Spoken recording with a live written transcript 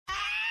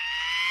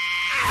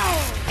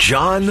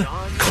John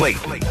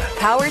Clayton.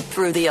 Powered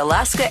through the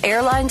Alaska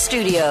Airlines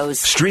Studios.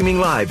 Streaming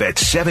live at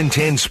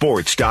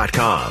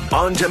 710sports.com.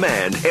 On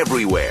demand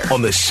everywhere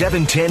on the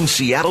 710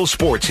 Seattle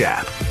Sports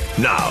app.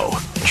 Now,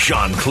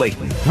 John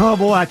Clayton. Oh,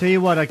 boy, I tell you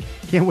what, I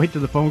can't wait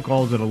till the phone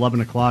calls at 11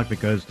 o'clock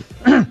because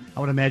I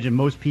would imagine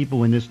most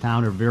people in this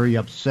town are very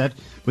upset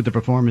with the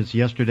performance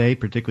yesterday,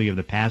 particularly of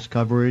the pass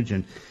coverage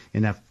and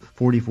in that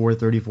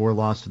 44-34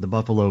 loss to the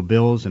Buffalo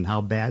Bills and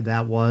how bad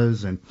that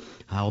was and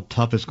how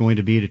tough it's going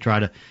to be to try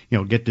to,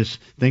 get this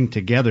thing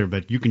together.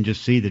 But you can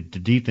just see that the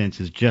defense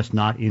is just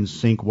not in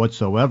sync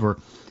whatsoever.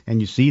 And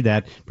you see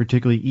that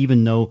particularly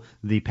even though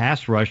the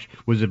pass rush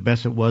was the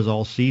best it was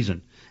all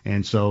season.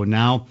 And so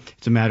now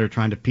it's a matter of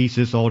trying to piece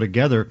this all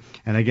together.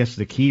 And I guess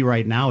the key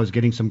right now is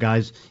getting some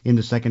guys in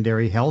the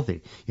secondary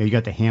healthy. You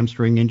got the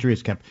hamstring injury.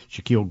 It's kept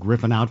Shaquille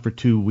Griffin out for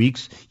 2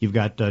 weeks. You've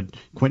got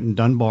Quentin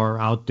Dunbar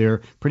out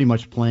there pretty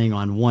much playing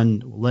on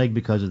one leg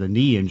because of the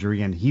knee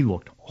injury, and he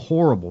looked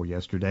horrible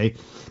yesterday.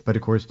 But,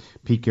 of course,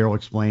 Pete Carroll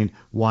explained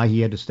why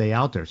he had to stay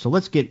out there. So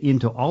let's get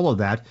into all of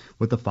that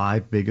with the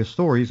 5 biggest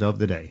stories of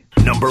the day.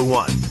 Number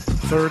 1.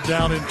 3rd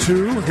down and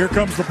 2. Here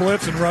comes the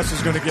blitz, and Russ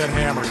is going to get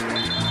hammered.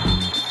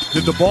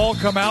 Did the ball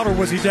come out or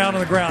was he down on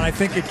the ground? I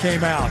think it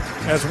came out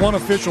as one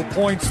official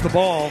points the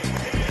ball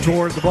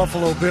toward the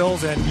Buffalo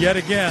Bills, and yet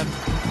again,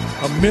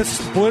 a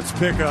missed blitz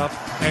pickup,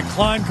 and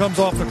Klein comes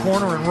off the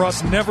corner and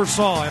Russ never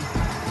saw him.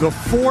 The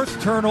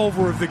 4th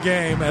turnover of the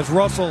game as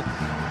Russell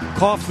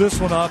coughed this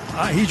one up.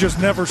 He just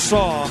never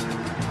saw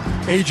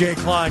A.J.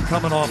 Klein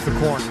coming off the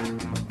corner.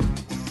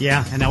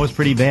 Yeah, and that was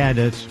pretty bad.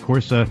 It's, of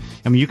course,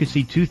 you can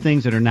see 2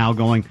 things that are now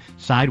going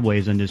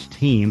sideways on this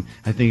team.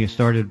 I think it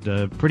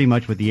started pretty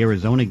much with the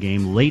Arizona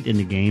game, late in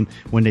the game,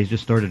 when they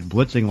just started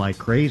blitzing like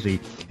crazy.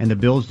 And the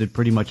Bills did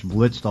pretty much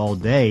blitzed all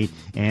day.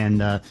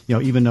 And,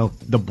 even though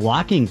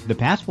the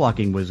pass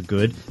blocking was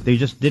good, they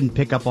just didn't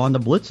pick up on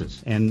the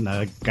blitzes.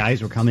 And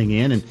guys were coming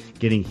in and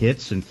getting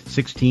hits, and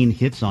 16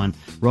 hits on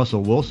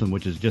Russell Wilson,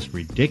 which is just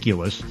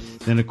ridiculous.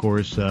 Then, of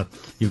course,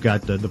 you've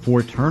got the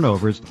 4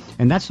 turnovers.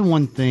 And that's the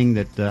one thing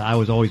that I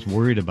was always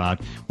worried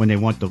about when they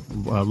want the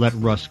let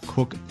Russ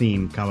cook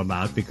theme come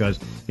about, because,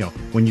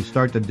 when you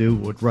start to do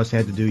what Russ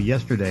had to do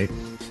yesterday,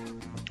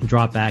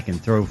 drop back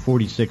and throw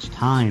 46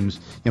 times,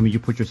 you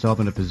put yourself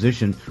in a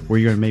position where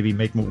you're going to maybe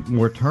make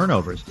more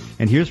turnovers.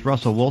 And here's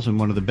Russell Wilson,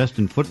 one of the best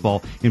in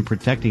football in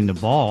protecting the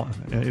ball,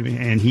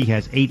 and he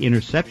has 8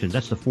 interceptions.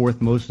 That's the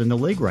 4th most in the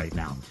league right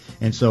now.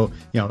 And so,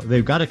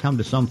 they've got to come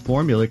to some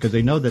formula because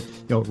they know that,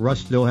 Russ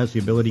still has the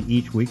ability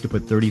each week to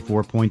put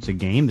 34 points a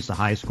game. It's the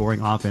highest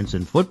scoring offense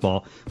in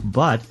football.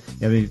 But,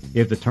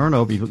 if the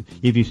turnover,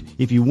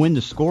 if you win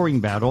the scoring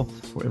battle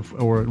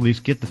or at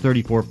least get the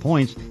 34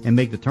 points and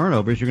make the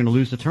turnovers, you're going to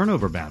lose the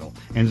turnover battle.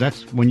 And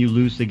that's when you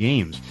lose the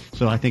games.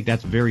 So I think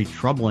that's very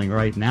troubling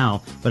right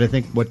now. But I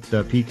think what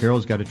Pete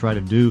Carroll's got to try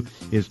to do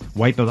is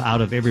wipe it out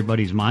of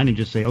everybody's mind and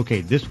just say,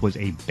 okay, this was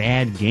a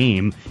bad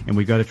game, and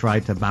we've got to try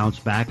to bounce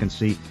back and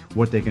see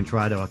what they can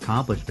try to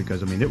accomplish,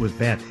 because, it was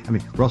bad.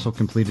 Russell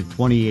completed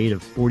 28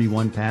 of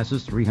 41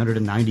 passes,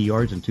 390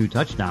 yards, and 2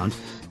 touchdowns.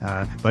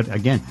 But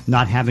again,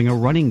 not having a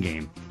running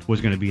game was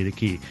going to be the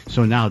key.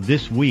 So now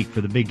this week for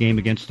the big game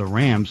against the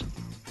Rams,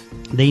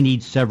 they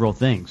need several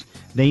things.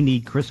 They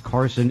need Chris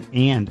Carson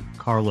and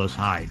Carlos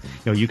Hyde.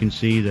 You can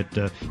see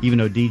that even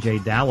though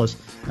DJ Dallas,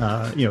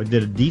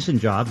 did a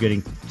decent job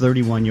getting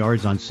 31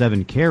 yards on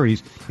 7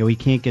 carries, he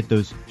can't get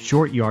those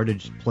short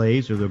yardage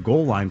plays or the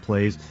goal line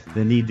plays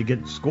that need to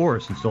get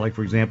scores. And so, like,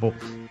 for example,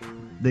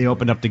 they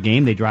open up the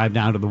game, they drive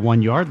down to the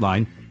 1-yard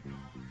line,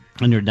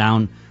 and they're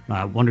down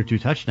 1 or 2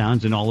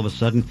 touchdowns, and all of a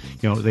sudden,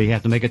 they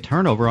have to make a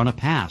turnover on a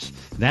pass.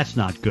 That's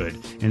not good.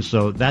 And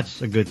so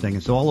that's a good thing.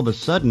 And so all of a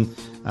sudden,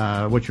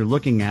 what you're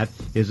looking at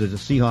is that the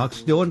Seahawks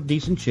still in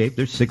decent shape.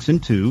 They're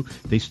 6-2.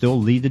 They still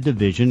lead the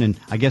division. And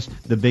I guess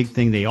the big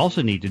thing they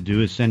also need to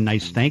do is send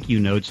nice thank you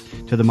notes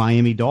to the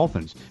Miami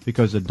Dolphins,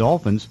 because the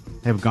Dolphins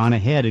have gone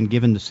ahead and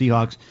given the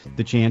Seahawks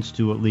the chance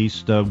to at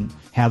least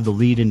have the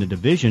lead in the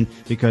division,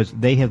 because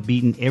they have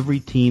beaten every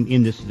team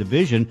in this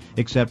division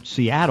except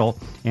Seattle,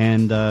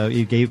 and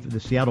it gave the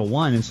Seattle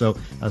one. And so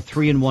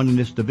 3-1 in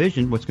this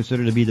division, what's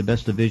considered to be the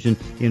best division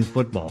in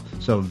football.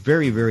 So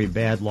very, very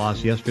bad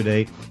loss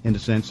yesterday in the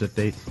sense that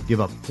they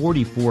give up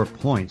 44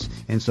 points.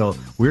 And so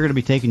we're going to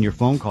be taking your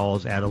phone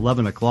calls at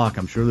 11 o'clock.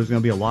 I'm sure there's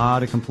going to be a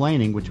lot of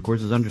complaining, which of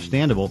course is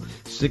understandable.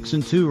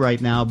 6-2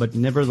 right now, but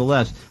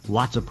nevertheless,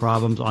 lots of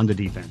problems on the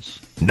defense.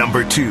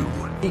 Number 2.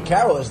 Pete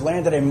Carroll has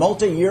landed a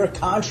multi-year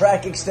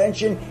contract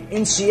extension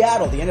in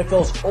Seattle. The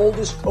NFL's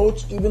oldest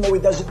coach, even though he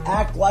doesn't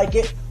act like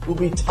it, will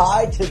be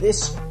tied to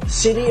this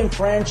city and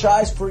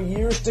franchise for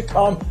years to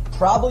come.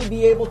 Probably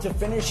be able to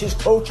finish his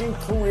coaching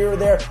career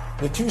there.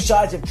 The two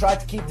sides have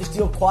tried to keep this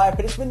deal quiet,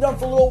 but it's been done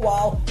for a little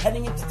while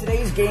heading into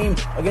today's game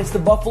against the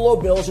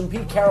Buffalo Bills, and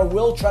Pete Carroll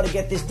will try to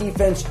get this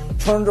defense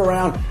turned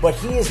around, but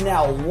he is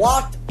now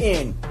locked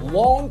in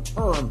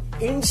long-term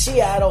in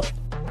Seattle.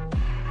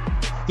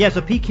 Yeah,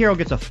 so Pete Carroll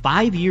gets a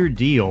 5-year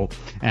deal,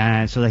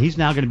 so that he's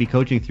now going to be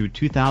coaching through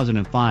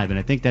 2005, and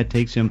I think that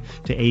takes him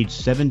to age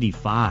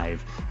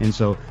 75. And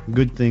so,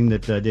 good thing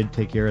that did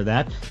take care of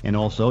that. And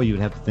also, you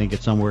would have to think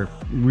it's somewhere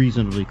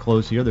reasonably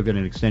close here. They're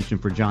getting an extension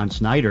for John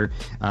Snyder,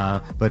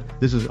 but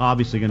this is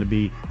obviously going to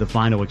be the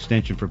final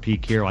extension for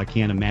Pete Carroll. I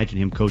can't imagine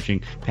him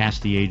coaching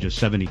past the age of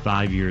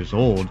 75 years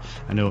old.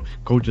 I know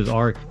coaches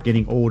are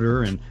getting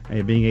older and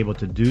being able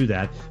to do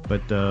that,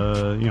 but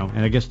and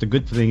I guess the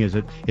good thing is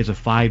that it's a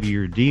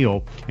 5-year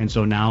deal, and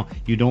so now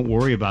you don't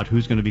worry about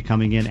who's going to be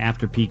coming in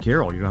after Pete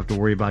Carroll. You don't have to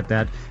worry about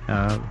that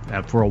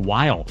for a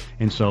while,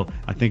 and so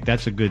I think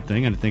that's a good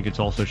thing, and I think it's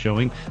also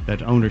showing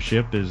that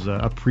ownership is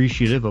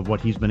appreciative of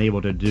what he's been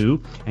able to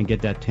do and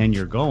get that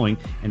tenure going,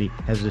 and he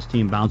has this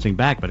team bouncing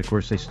back. But of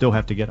course, they still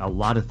have to get a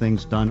lot of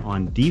things done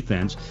on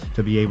defense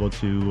to be able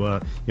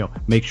to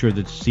make sure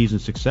that the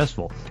season's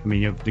successful. I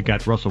mean, they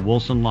got Russell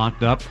Wilson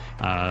locked up.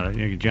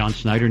 John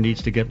Snyder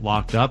needs to get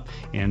locked up,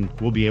 and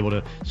we'll be able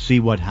to see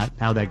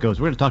how that goes.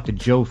 We're going to talk to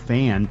Joe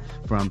Fan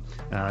from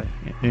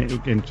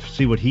and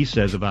see what he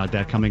says about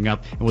that coming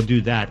up, and we'll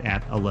do that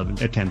at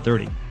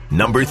 10:30.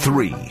 Number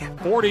 3.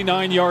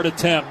 49-yard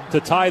attempt to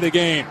tie the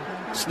game.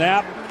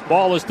 Snap,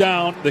 ball is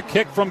down. The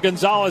kick from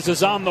Gonzalez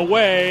is on the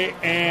way,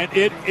 and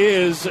it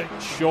is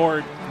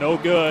short. No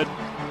good.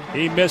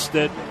 He missed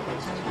it.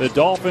 The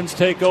Dolphins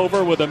take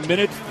over with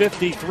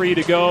 1:53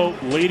 to go,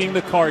 leading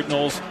the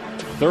Cardinals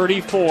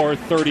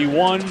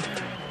 34-31.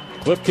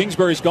 Cliff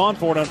Kingsbury's gone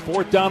for it on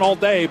 4th down all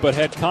day, but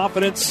had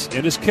confidence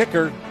in his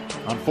kicker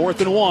on 4th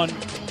and 1.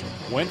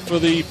 Went for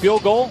the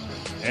field goal,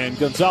 and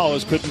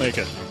Gonzalez couldn't make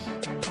it.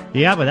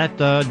 Yeah, but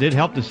that did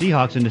help the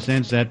Seahawks in the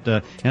sense that,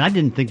 and I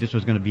didn't think this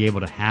was going to be able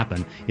to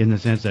happen, in the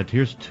sense that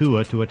here's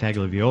Tua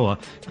Tagovailoa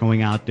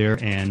going out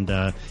there and,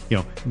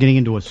 getting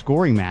into a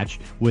scoring match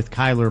with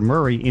Kyler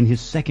Murray in his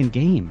second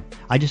game.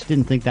 I just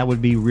didn't think that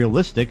would be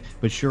realistic,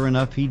 but sure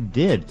enough, he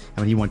did.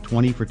 I mean, he went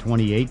 20 for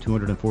 28,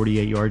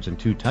 248 yards and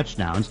 2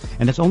 touchdowns,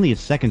 and that's only his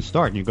second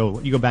start. And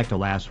you go back to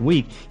last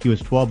week, he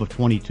was 12 of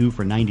 22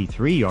 for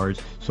 93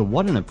 yards, so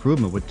what an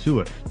improvement with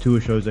Tua.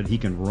 Tua shows that he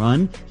can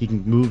run, he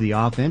can move the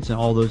offense, and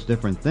all those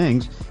different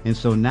things. And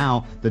so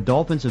now the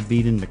Dolphins have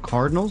beaten the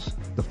Cardinals,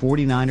 the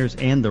 49ers,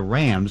 and the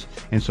Rams,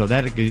 and so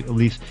that at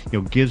least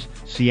gives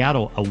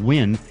Seattle a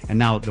win. And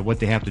now what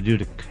they have to do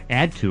to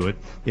add to it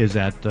is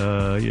that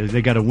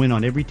they got to win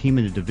on every team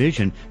in the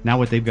division. Now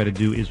what they've got to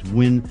do is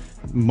win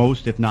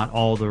most, if not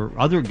all, the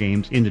other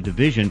games in the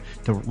division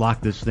to lock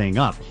this thing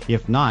up.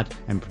 If not,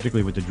 and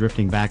particularly with the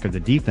drifting back of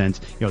the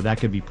defense, that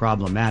could be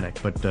problematic.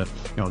 But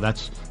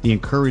that's the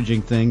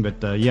encouraging thing.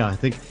 But I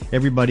think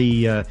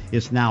everybody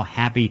is now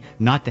happy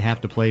not to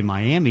have to play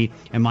Miami,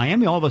 and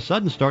Miami all of a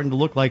sudden starting to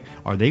look like,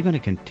 are they going to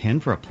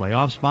contend for a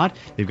playoff spot?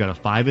 They've got a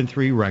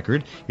 5-3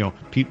 record.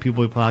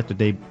 People thought that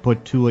they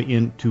put Tua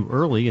in too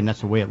early, and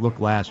that's the way it looked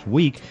last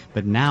week.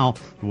 But now,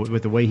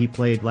 with the way he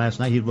played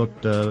last night, he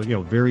looked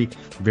very,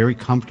 very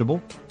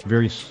comfortable,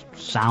 very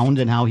sound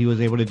in how he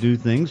was able to do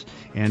things,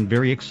 and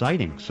very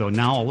exciting. So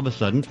now all of a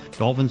sudden,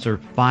 Dolphins are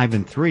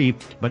 5-3,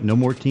 but no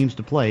more teams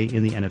to play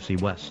in the NFC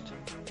West.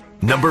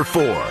 Number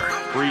 4.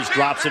 Breeze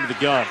drops into the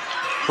gun.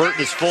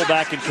 Burton is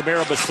fullback and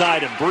Kamara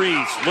beside him.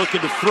 Breeze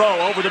looking to throw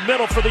over the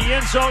middle for the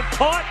end zone.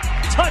 Caught.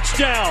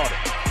 Touchdown.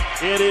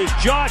 It is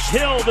Josh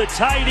Hill, the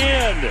tight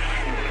end.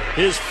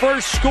 His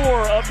first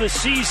score of the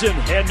season,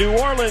 and New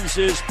Orleans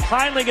is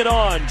piling it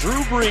on.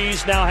 Drew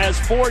Brees now has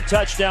 4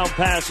 touchdown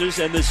passes,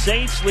 and the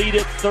Saints lead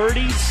it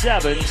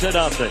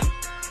 37-0.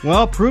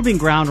 Well, proving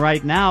ground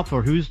right now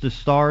for who's the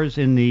stars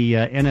in the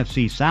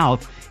NFC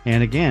South.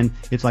 And again,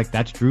 it's like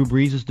that's Drew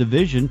Brees'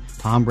 division.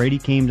 Tom Brady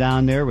came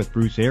down there with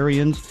Bruce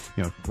Arians,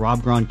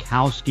 Rob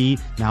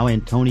Gronkowski, now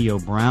Antonio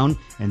Brown,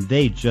 and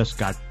they just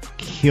got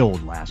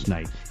killed last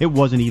night. It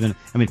wasn't even,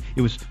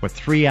 it was,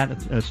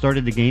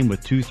 started the game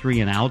with 3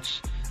 3 and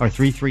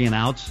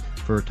outs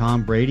for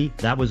Tom Brady.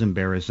 That was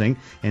embarrassing.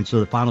 And so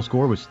the final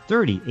score was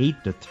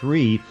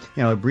 38-3.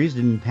 Brees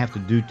didn't have to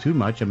do too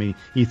much.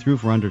 He threw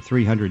for under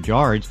 300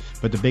 yards,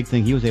 but the big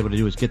thing he was able to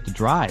do was get the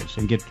drives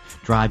and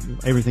drive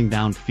everything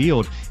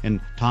downfield.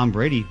 And Tom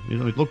Brady,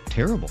 it looked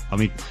terrible.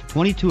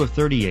 22 of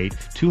 38,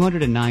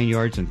 209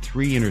 yards and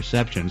 3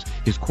 interceptions.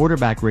 His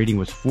quarterback rating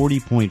was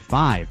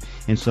 40.5.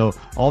 And so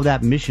all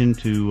that mission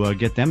to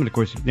get them, and of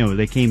course,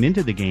 they came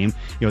into the game,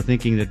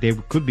 thinking that they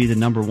could be the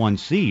number 1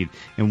 seed.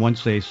 And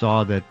once they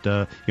saw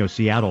that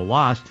Seattle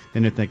lost,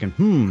 then they're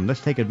thinking, let's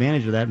take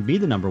advantage of that and be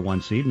the number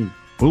 1 seed, and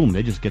boom,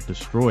 they just get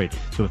destroyed.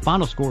 So the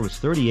final score was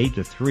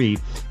 38-3,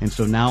 and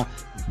so now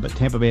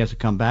Tampa Bay has to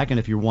come back, and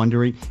if you're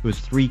wondering, it was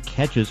 3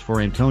 catches for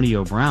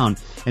Antonio Brown.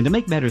 And to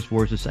make matters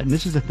worse, and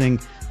this is the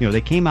thing, they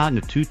came out in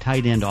a 2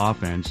 tight end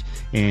offense,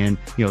 and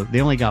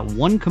they only got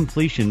 1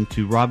 completion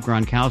to Rob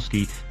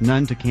Gronkowski,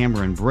 none to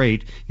Cameron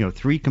Brate,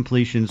 3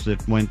 completions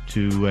that went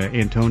to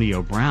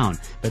Antonio Brown.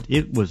 But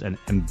it was an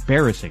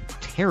embarrassing,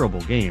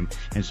 terrible game,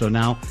 and so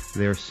now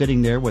they're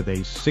sitting there with a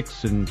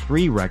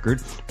 6-3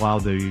 record, while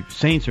the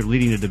Saints are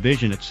leading the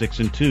division at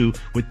 6-2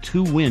 with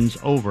 2 wins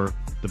over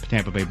the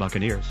Tampa Bay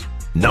Buccaneers.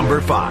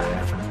 Number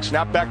 5.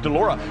 Snap back to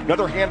Laura.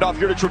 Another handoff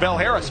here to Travell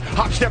Harris.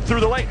 Hop step through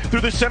the lane,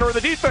 through the center of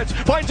the defense.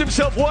 Finds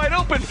himself wide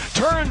open.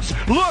 Turns,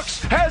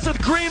 looks, has a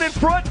Green in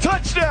front.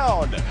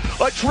 Touchdown!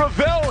 A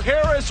Travell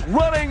Harris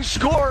running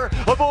score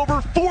of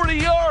over 40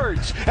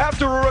 yards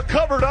after a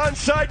recovered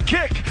onside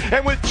kick.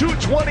 And with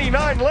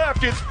 2:29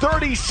 left, it's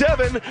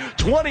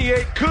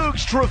 37-28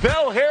 Cougs.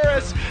 Travell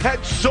Harris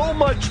had so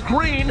much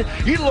green,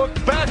 he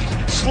looked back,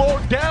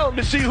 slowed down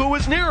to see who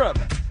was near him.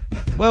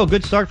 Well,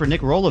 good start for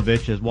Nick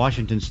Rolovich as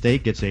Washington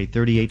State gets a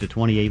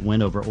 38-28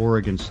 win over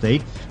Oregon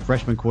State.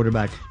 Freshman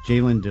quarterback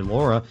Jalen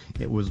DeLora,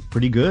 it was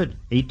pretty good.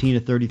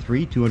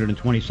 18-33,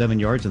 227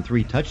 yards and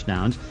 3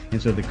 touchdowns. And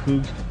so the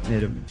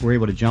Cougs were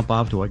able to jump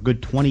off to a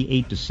good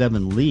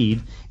 28-7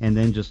 lead and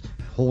then just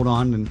hold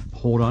on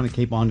and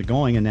keep on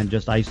going and then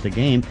just ice the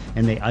game.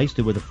 And they iced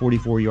it with a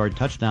 44-yard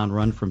touchdown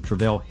run from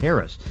Travell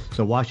Harris.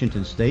 So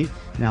Washington State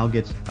now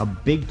gets a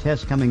big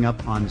test coming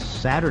up on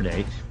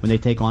Saturday when they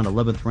take on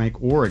 11th-ranked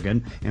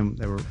Oregon. And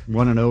they were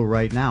 1-0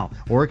 right now.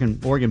 Oregon,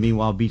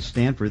 meanwhile, beat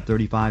Stanford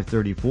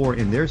 35-34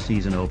 in their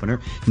season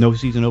opener. No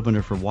season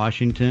opener for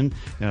Washington.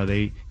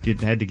 They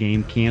had the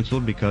game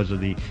canceled because of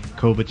the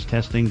COVID's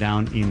testing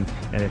down in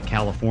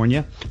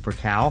California for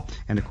Cal.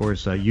 And, of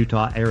course,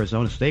 Utah,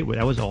 Arizona State,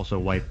 that was also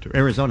wiped.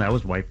 Arizona, that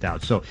was wiped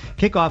out. So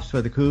kickoffs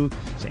for the Cougs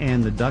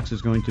and the Ducks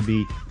is going to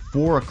be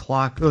 4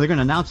 o'clock. Oh, they're going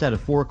to announce that at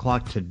 4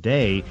 o'clock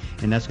today,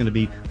 and that's going to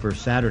be for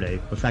Saturday.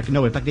 In fact,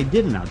 they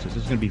did announce this.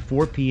 It's going to be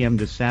 4 p.m.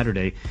 this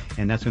Saturday,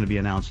 and that's going to be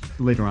announced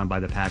later on by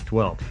the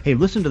Pac-12. Hey,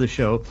 listen to the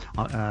show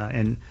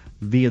and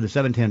via the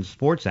 710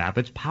 Sports app.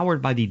 It's powered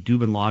by the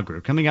Dubin Law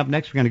Group. Coming up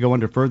next, we're going to go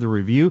under further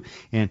review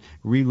and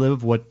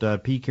relive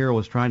what Pete Carroll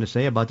was trying to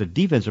say about the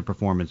defensive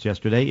performance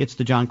yesterday. It's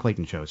the John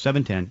Clayton Show,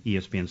 710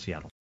 ESPN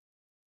Seattle.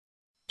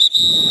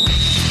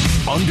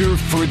 Under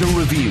further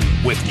review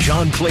with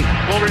John Clayton.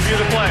 We'll review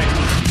the play.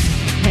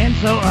 And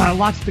so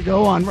lots to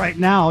go on right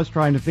now is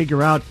trying to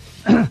figure out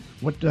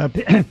what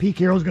Pete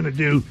Carroll's going to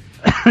do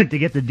to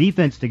get the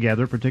defense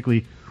together,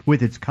 particularly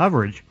with its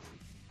coverage.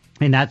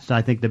 And that's,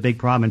 I think, the big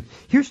problem. And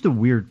here's the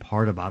weird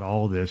part about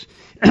all this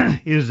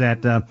is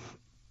that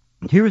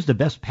here is the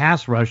best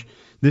pass rush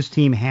this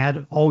team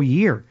had all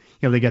year.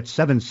 They got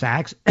 7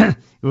 sacks. It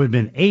would have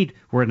been 8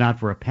 were it not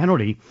for a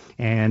penalty.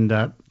 And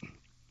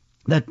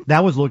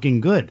that was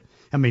looking good.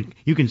 I mean,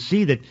 you can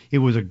see that it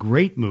was a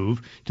great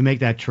move to make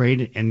that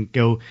trade and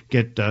go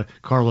get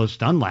Carlos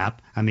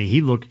Dunlap. I mean,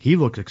 he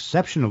looked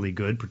exceptionally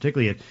good,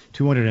 particularly at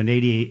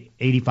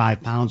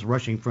 285 pounds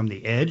rushing from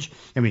the edge.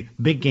 I mean,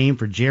 big game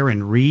for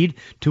Jaron Reed,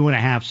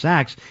 2.5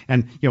 sacks.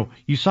 And,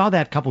 you saw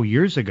that a couple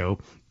years ago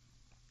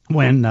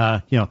when,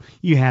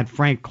 you had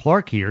Frank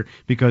Clark here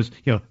because,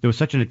 there was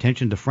such an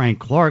attention to Frank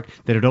Clark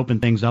that it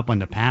opened things up on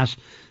the pass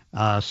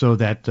so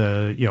that,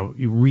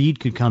 Reed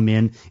could come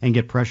in and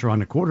get pressure on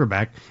the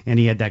quarterback, and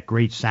he had that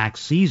great sack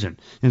season.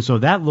 And so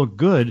that looked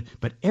good,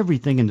 but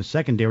everything in the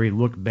secondary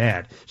looked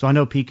bad. So I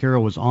know Pete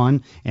Carroll was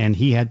on, and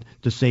he had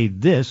to say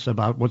this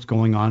about what's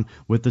going on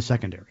with the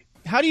secondary.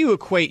 How do you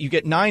equate? You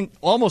get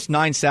almost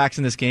 9 sacks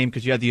in this game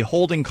because you had the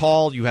holding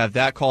call, you have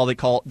that call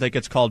that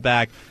gets called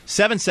back,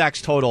 7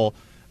 sacks total.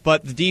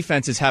 But the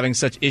defense is having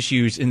such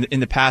issues in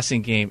the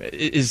passing game.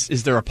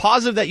 Is there a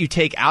positive that you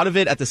take out of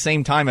it at the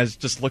same time as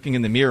just looking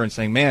in the mirror and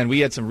saying, man, we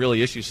had some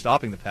really issues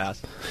stopping the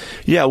pass?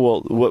 Yeah,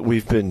 well, what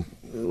we've been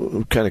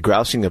kind of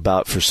grousing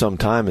about for some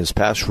time is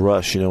pass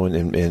rush,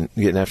 and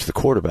getting after the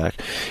quarterback.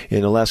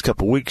 In the last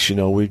couple of weeks,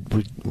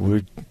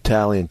 we're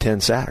tallying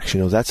 10 sacks.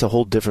 That's a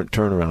whole different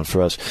turnaround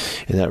for us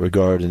in that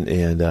regard,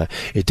 and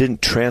it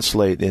didn't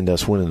translate into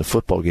us winning the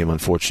football game,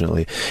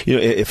 unfortunately.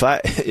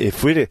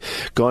 If we'd have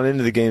gone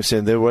into the game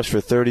saying they rush for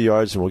 30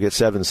 yards and we'll get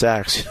 7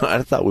 sacks,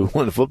 I thought we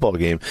won the football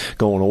game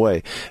going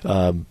away.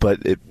 But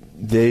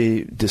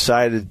they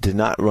decided to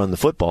not run the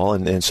football,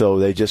 and so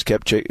they just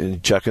kept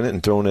chucking it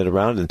and throwing it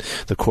around, and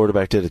the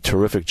quarterback did a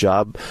terrific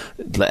job,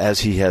 as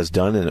he has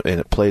done, and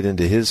it played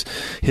into his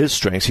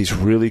strengths. He's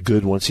really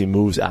good once he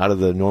moves out of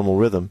the normal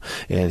rhythm,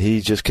 and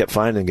he just kept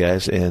finding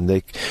guys,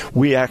 and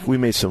we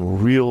made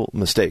some real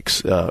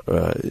mistakes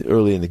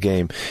early in the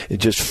game.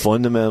 Just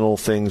fundamental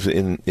things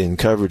in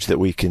coverage that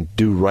we can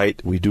do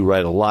right. We do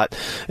right a lot,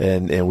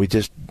 and we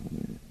just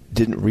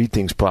didn't read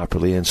things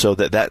properly, and so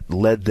that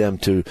led them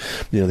to,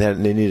 they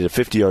needed a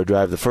 50-yard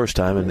drive the first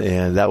time,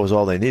 and that was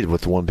all they needed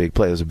with the one big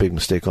play. It was a big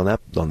mistake on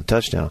the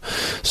touchdown.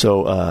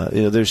 So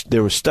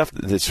there was stuff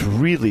that's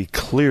really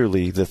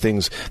clearly the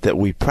things that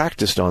we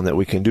practiced on that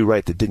we can do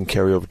right that didn't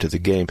carry over to the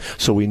game.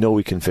 So we know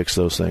we can fix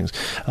those things,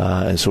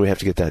 and so we have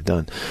to get that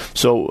done.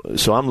 So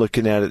I'm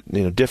looking at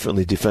it,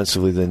 differently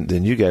defensively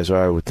than you guys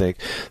are. I would think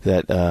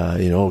that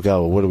oh God,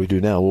 well, what do we do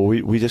now? Well,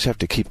 we just have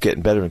to keep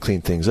getting better and clean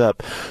things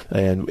up,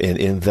 and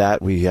in that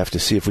we have to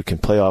see if we can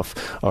play off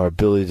our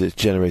ability to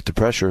generate the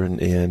pressure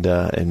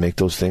and make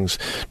those things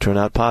turn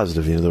out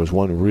positive. There was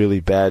one really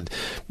bad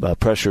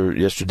pressure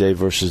yesterday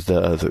versus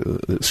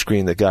the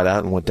screen that got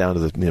out and went down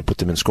to put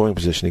them in scoring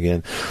position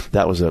again.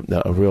 That was a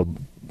real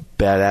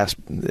bad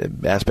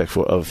aspect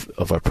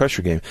of our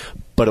pressure game.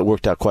 but it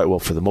worked out quite well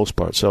for the most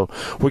part. So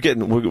we're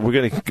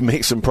going to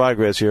make some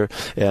progress here,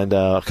 and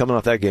coming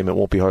off that game, it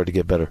won't be hard to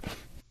get better.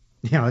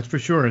 Yeah, that's for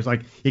sure. It's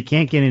like it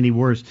can't get any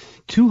worse.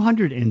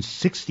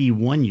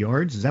 261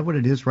 yards, is that what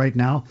it is right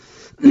now?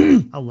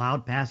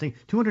 Allowed passing,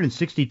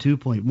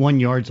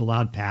 262.1 yards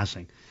allowed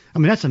passing. I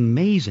mean, that's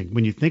amazing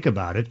when you think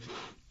about it.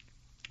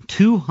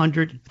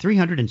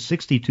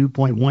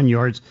 362.1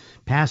 yards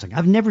passing.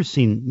 I've never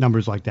seen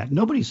numbers like that.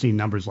 Nobody's seen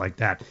numbers like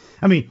that.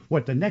 I mean,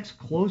 what the next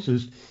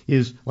closest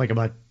is like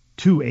about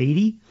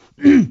 280,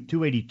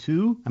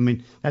 282. I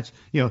mean, that's,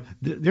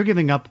 they're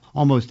giving up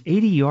almost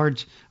 80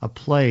 yards a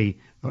play,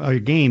 a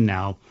game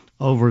now,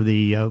 over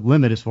the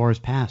limit as far as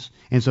pass.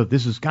 And so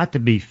this has got to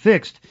be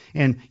fixed.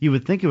 And you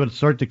would think it would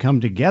start to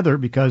come together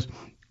because,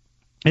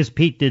 as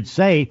Pete did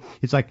say,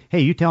 it's like,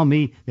 hey, you tell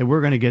me that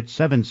we're going to get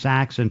 7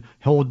 sacks and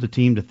hold the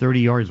team to 30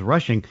 yards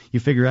rushing.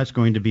 You figure that's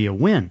going to be a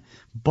win.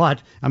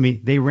 But, I mean,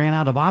 they ran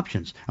out of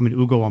options. I mean,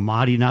 Ugo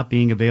Amadi not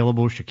being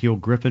available,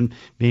 Shaquille Griffin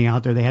being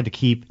out there. They had to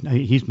keep,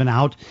 he's been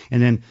out. And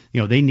then,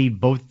 they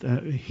need both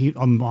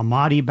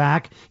Amadi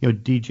back.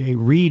 DJ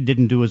Reed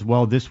didn't do as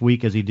well this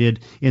week as he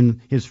did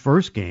in his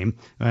first game.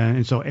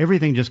 And so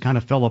everything just kind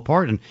of fell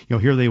apart. And,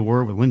 here they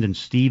were with Lyndon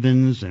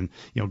Stevens and,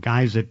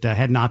 guys that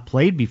had not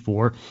played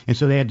before. And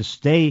so they had to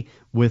stay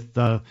with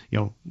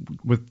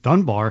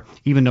Dunbar,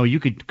 even though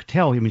you could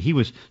tell, I mean, he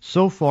was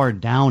so far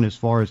down as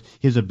far as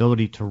his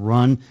ability to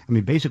run. I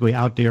mean, basically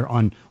out there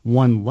on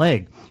one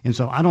leg. And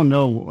so I don't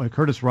know,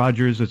 Curtis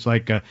Rogers, it's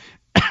like,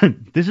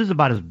 this is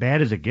about as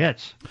bad as it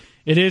gets.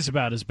 It is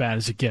about as bad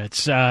as it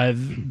gets.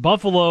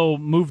 Buffalo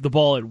moved the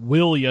ball at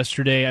will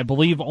yesterday. I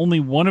believe only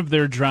one of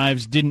their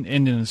drives didn't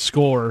end in a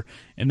score,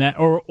 and that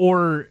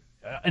or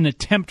an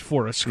attempt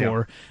for a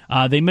score.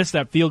 Yeah. They missed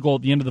that field goal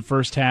at the end of the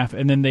first half,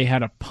 and then they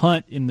had a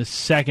punt in the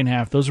second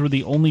half. Those were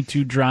the only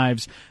 2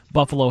 drives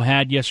Buffalo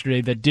had yesterday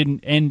that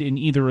didn't end in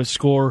either a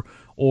score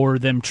or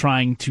them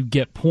trying to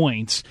get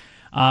points.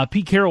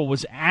 Pete Carroll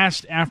was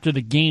asked after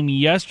the game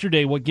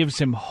yesterday what gives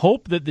him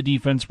hope that the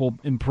defense will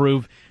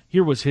improve.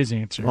 Here was his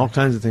answer. All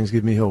kinds of things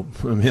give me hope.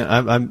 I mean,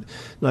 I'm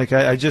like,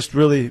 I just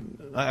really,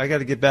 I got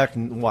to get back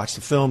and watch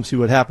the film, see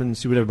what happened,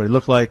 see what everybody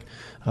looked like.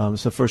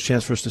 It's the first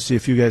chance for us to see a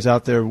few guys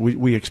out there.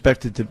 We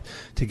expected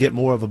to get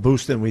more of a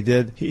boost than we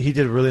did. He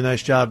did a really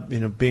nice job,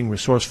 being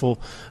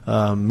resourceful,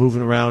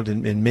 moving around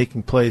and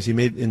making plays. He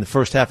made in the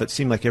first half. It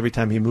seemed like every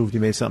time he moved, he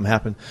made something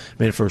happen,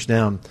 made a first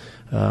down,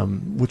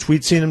 which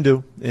we'd seen him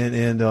do,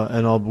 and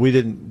all. We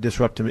didn't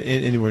disrupt him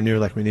anywhere near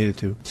like we needed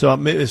to. So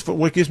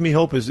what gives me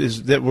hope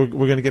is that we're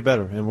going to get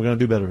better and we're going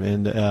to do better.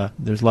 And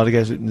there's a lot of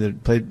guys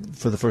that played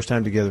for the first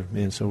time together,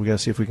 and so we got to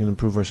see if we can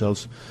improve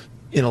ourselves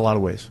in a lot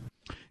of ways.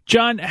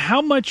 John,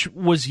 how much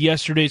was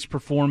yesterday's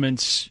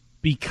performance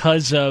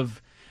because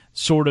of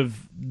sort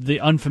of the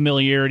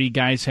unfamiliarity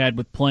guys had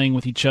with playing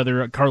with each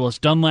other? Carlos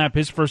Dunlap,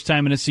 his first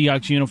time in a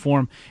Seahawks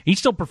uniform, he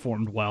still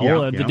performed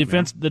well.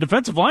 The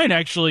defensive line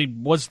actually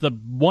was the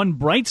one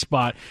bright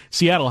spot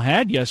Seattle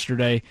had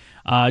yesterday.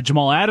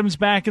 Jamal Adams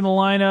back in the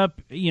lineup.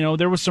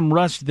 There was some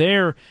rust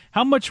there.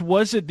 How much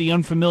was it the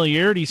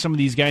unfamiliarity some of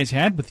these guys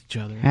had with each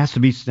other? Has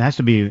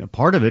to be a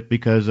part of it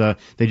because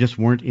they just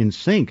weren't in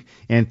sync,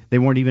 and they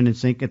weren't even in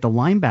sync at the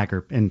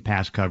linebacker and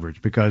pass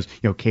coverage because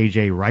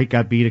KJ Wright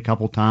got beat a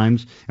couple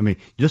times. I mean,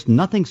 just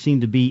nothing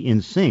seemed to be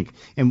in sync.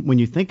 And when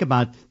you think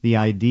about the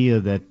idea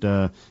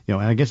that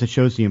I guess it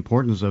shows the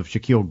importance of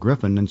Shaquille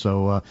Griffin, and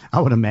so I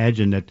would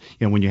imagine that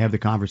when you have the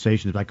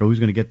conversations like, who's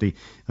going to get the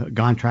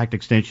contract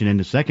extension in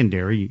the secondary,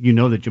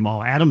 that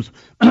Jamal Adams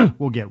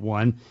will get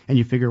one, and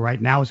you figure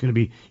right now it's going to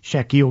be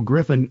Shaquille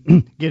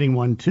Griffin getting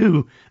one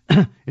too.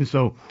 And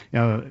so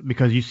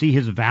because you see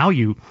his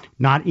value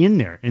not in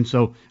there. And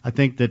so I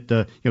think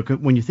that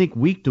when you think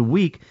week to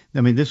week, I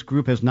mean, this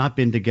group has not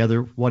been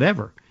together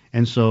whatever.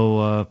 And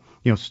so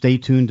stay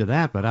tuned to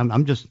that. But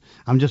I'm just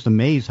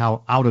amazed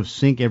how out of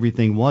sync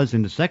everything was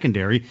in the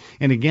secondary.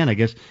 And again, I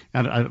guess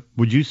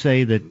would you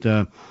say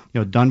that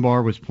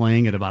Dunbar was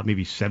playing at about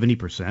maybe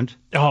 70%?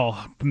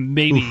 Oh,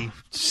 maybe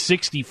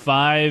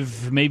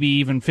 65, maybe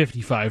even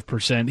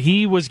 55%.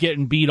 He was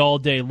getting beat all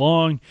day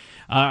long.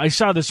 I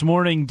saw this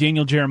morning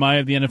Daniel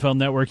Jeremiah of the NFL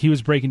Network. He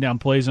was breaking down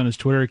plays on his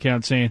Twitter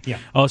account saying,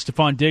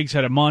 Stephon Diggs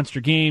had a monster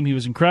game. He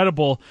was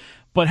incredible.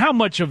 But how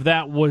much of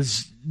that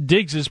was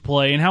Diggs'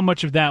 play and how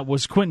much of that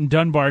was Quentin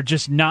Dunbar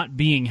just not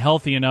being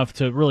healthy enough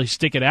to really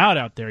stick it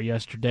out there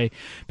yesterday?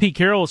 Pete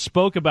Carroll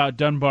spoke about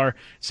Dunbar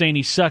saying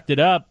he sucked it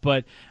up,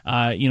 but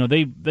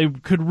they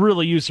could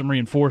really use some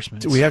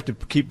reinforcements. We have to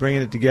keep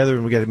bringing it together,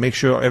 and we got to make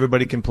sure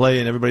everybody can play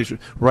and everybody's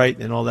right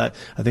and all that.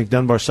 I think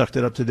Dunbar sucked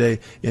it up today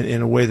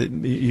in a way that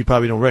you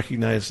probably don't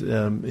recognize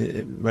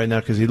right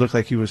now because he looked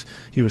like he was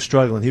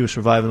struggling. He was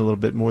surviving a little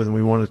bit more than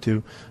we wanted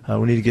to.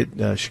 We need to get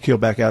Shaquille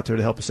back out there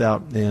to help us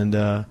out.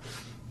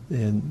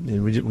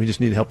 And we just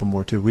need to help him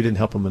more, too. We didn't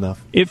help him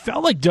enough. It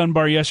felt like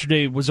Dunbar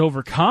yesterday was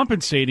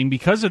overcompensating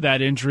because of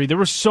that injury. There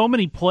were so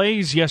many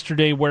plays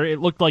yesterday where it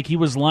looked like he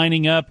was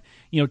lining up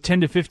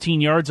 10 to 15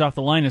 yards off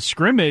the line of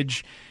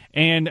scrimmage,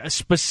 And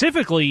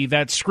specifically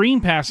that screen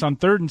pass on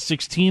 3rd and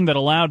 16 that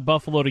allowed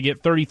Buffalo to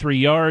get 33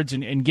 yards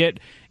and get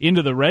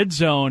into the red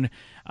zone,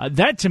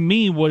 that to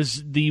me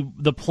was the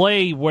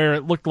play where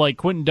it looked like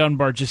Quinton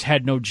Dunbar just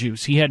had no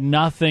juice. He had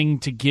nothing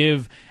to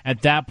give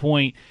at that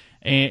point,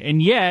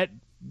 and yet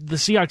the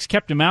Seahawks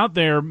kept him out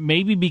there,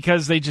 maybe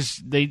because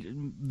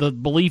the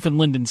belief in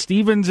Lyndon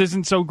Stevens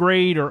isn't so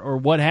great or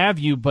what have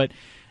you. But,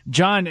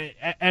 John,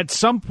 at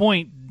some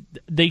point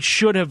they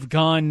should have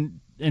gone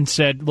and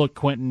said, look,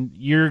 Quinton,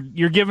 you're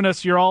giving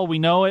us your all, we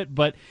know it,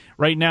 but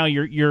right now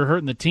you're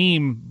hurting the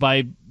team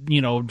by,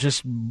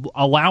 just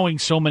allowing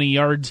so many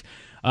yards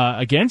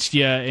against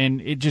you, and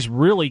it just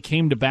really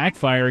came to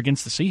backfire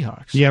against the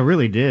Seahawks. Yeah, it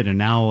really did. And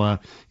now,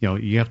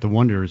 you have to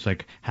wonder, it's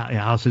like,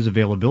 how's his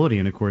availability?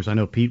 And, of course, I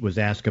know Pete was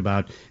asked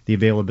about the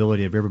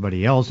availability of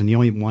everybody else, and the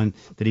only one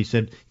that he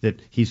said that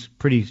he's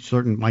pretty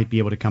certain might be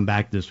able to come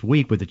back this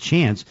week with a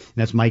chance, and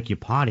that's Mike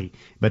Iupati.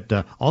 But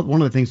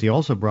one of the things he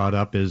also brought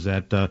up is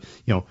that,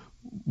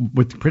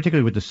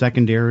 particularly with the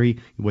secondary,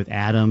 with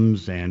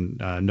Adams and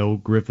no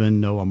Griffin,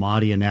 no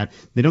Amadi, and that,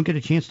 they don't get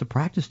a chance to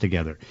practice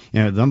together.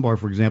 Dunbar,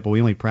 for example,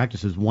 he only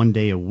practices 1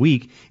 day a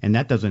week, and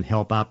that doesn't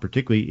help out,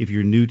 particularly if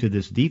you're new to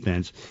this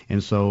defense.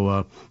 And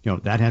so,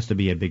 that has to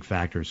be a big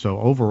factor. So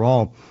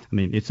overall,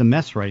 it's a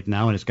mess right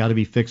now, and it's got to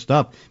be fixed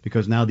up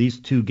because now these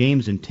 2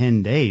 games in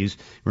 10 days,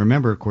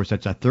 remember, of course,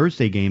 that's a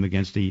Thursday game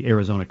against the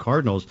Arizona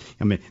Cardinals.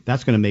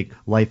 That's going to make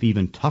life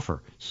even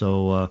tougher.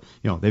 So,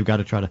 they've got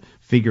to try to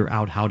figure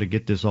out how to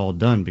get this all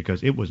done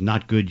because it was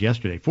not good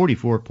yesterday.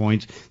 44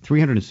 points,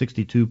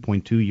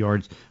 362.2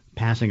 yards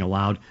passing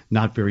allowed,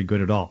 not very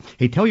good at all.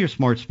 Hey, tell your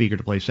smart speaker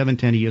to play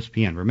 710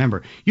 ESPN.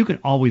 Remember, you can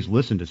always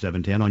listen to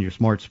 710 on your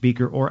smart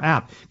speaker or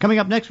app. Coming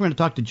up next, we're going to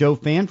talk to Joe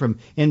Fan from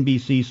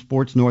NBC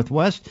Sports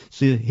Northwest.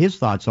 See his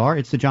thoughts are.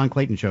 It's the John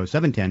Clayton Show,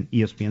 710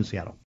 ESPN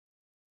Seattle.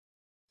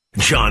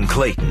 John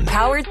Clayton.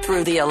 Powered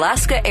through the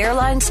Alaska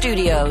Airlines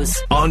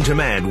Studios. On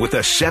demand with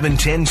the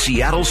 710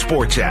 Seattle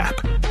Sports app.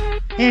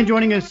 And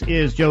joining us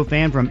is Joe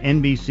Fan from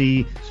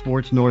NBC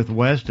Sports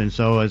Northwest. And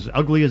so as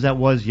ugly as that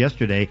was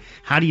yesterday,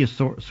 how do you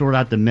sort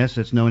out the mess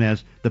that's known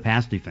as the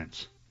pass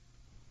defense?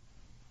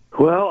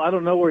 Well, I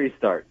don't know where you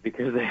start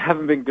because they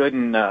haven't been good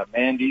in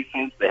man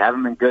defense. They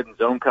haven't been good in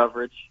zone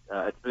coverage.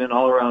 It's been an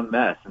all-around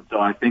mess. And so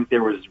I think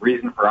there was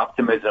reason for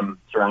optimism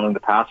surrounding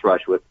the pass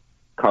rush with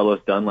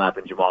Carlos Dunlap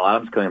and Jamal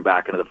Adams coming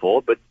back into the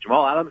fold. But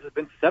Jamal Adams has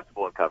been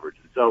susceptible in coverage.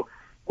 And so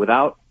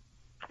without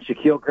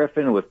Shaquille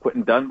Griffin, with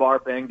Quinton Dunbar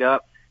banged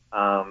up,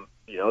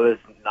 there's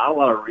not a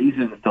lot of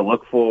reasons to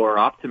look for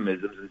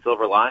optimisms and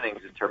silver linings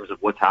in terms of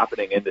what's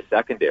happening in the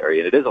secondary,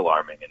 and it is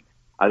alarming. And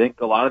I think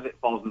a lot of it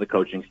falls on the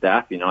coaching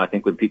staff. I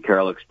think when Pete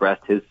Carroll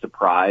expressed his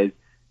surprise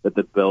that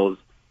the Bills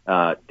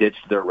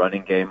ditched their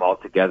running game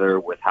altogether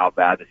with how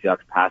bad the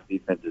Seahawks pass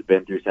defense has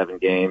been through 7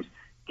 games,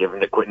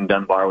 given that Quinton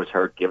Dunbar was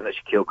hurt, given that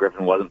Shaquille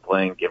Griffin wasn't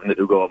playing, given that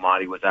Ugo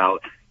Amadi was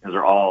out, those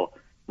are all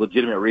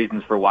legitimate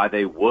reasons for why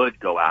they would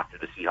go after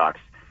the Seahawks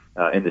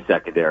in the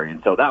secondary.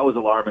 And so that was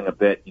alarming a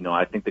bit.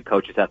 I think the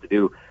coaches have to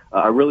do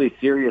a really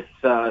serious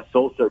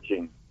soul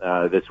searching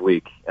this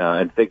week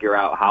and figure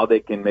out how they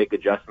can make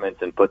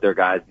adjustments and put their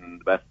guys in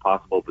the best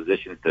possible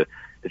positions to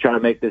try to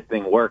make this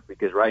thing work,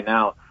 because right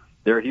now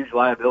they're a huge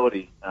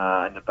liability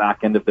in the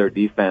back end of their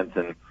defense,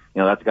 and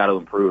that's got to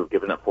improve.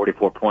 Giving up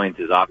 44 points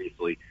is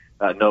obviously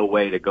no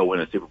way to go win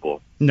a Super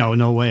Bowl.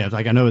 No way. It's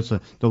like, I know it's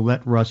the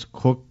let Russ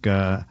cook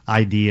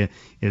idea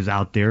is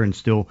out there and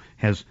still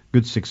has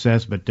good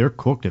success, but they're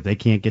cooked if they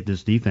can't get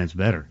this defense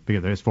better,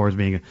 because as far as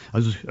being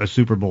a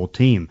Super Bowl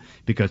team,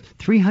 because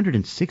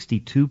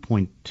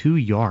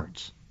 362.2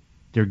 yards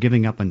they're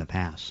giving up in the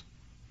pass.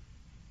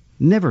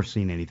 Never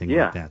seen anything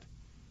like that.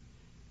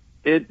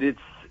 It's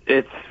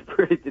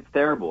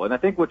terrible. And I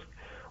think what's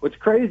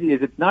crazy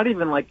is it's not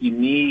even like you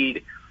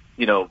need,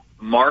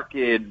 marked,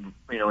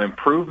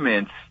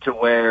 improvements to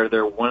where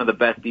they're one of the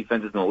best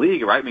defenses in the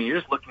league, right? You're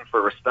just looking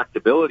for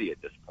respectability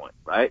at this point,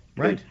 right?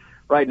 Right.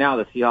 Right now,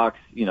 the Seahawks,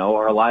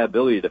 are a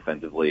liability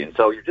defensively, and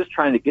so you're just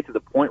trying to get to the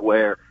point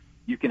where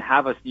you can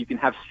have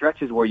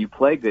stretches where you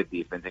play good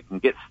defense and can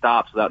get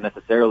stops without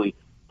necessarily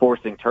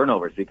forcing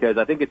turnovers. Because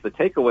I think it's the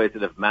takeaways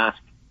that have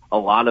masked a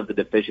lot of the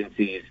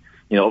deficiencies,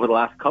 over the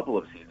last couple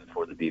of seasons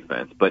for the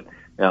defense. But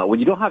when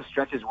you don't have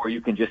stretches where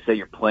you can just say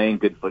you're playing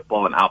good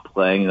football and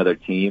outplaying another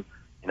team,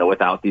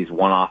 without these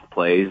one-off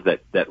plays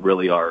that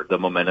really are the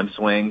momentum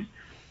swings,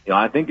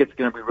 I think it's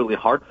going to be really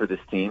hard for this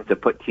team to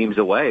put teams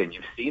away. And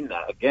you've seen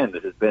that. Again,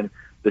 this has been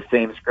the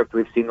same script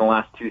we've seen the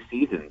last 2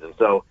 seasons. And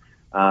so,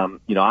 I'm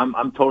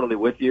totally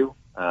with you.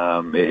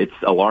 It's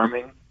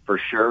alarming for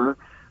sure.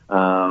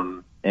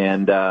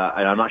 And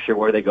I'm not sure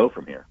where they go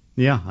from here.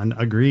 Yeah,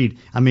 agreed.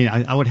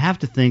 I would have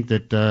to think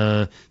that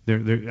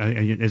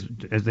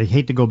as they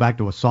hate to go back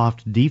to a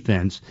soft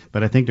defense,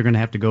 but I think they're going to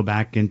have to go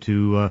back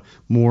into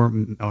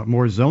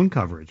more zone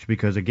coverage,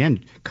 because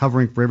again,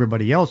 covering for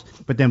everybody else.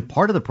 But then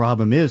part of the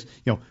problem is,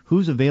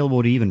 who's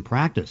available to even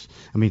practice.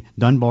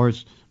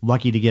 Dunbar's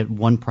lucky to get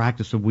one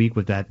practice a week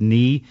with that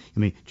knee. I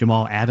mean,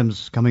 Jamal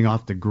Adams coming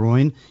off the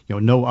groin.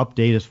 No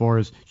update as far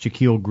as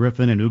Shaquille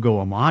Griffin and Ugo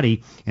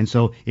Amadi. And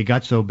so it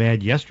got so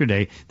bad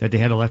yesterday that they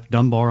had to left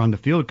Dunbar on the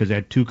field because they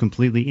had two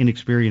completely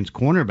inexperienced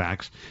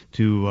cornerbacks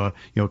to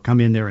come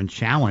in there and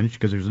challenge,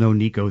 because there's no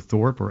Nico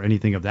Thorpe or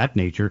anything of that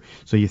nature.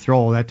 So you throw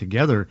all that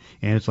together,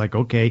 and it's like,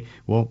 okay,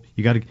 well,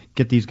 you got to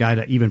get these guys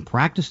to even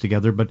practice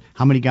together. But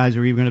how many guys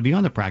are even going to be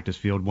on the practice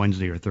field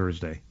Wednesday or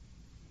Thursday?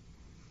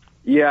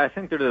 Yeah, I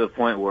think they're to the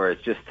point where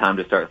it's just time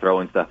to start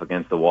throwing stuff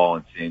against the wall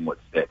and seeing what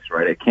sticks,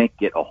 right? It can't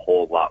get a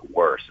whole lot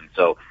worse. And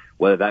so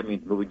whether that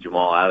means moving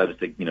Jamal Adams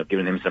to,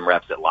 giving him some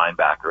reps at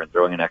linebacker and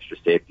throwing an extra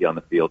safety on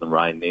the field and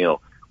Ryan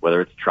Neal, whether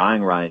it's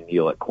trying Ryan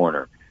Neal at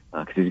corner,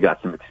 because he's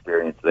got some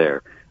experience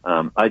there.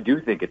 I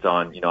do think it's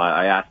on,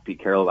 I asked Pete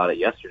Carroll about it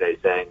yesterday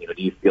saying,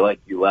 do you feel like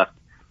you left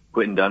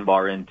Quentin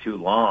Dunbar in too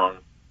long?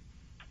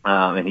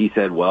 And he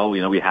said, well,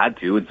 we had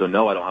to. And so,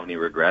 no, I don't have any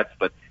regrets.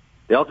 But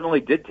they ultimately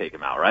did take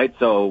him out, right?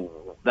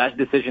 So that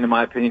decision, in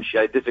my opinion,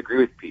 I disagree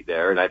with Pete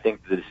there. And I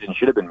think the decision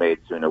should have been made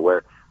sooner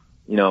where,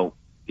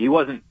 he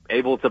wasn't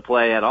able to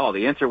play at all.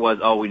 The answer was,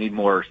 we need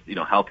more,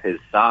 help his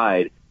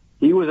side.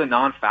 He was a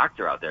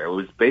non-factor out there. It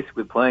was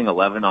basically playing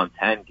 11 on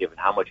 10, given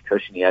how much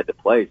cushion he had to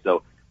play.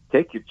 So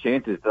take your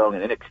chances throwing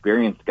an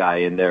inexperienced guy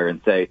in there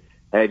and say,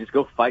 hey, just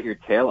go fight your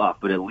tail off.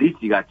 But at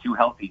least you got two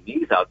healthy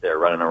knees out there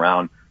running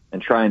around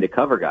and trying to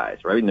cover guys,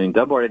 right? I mean,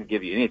 Dunbar didn't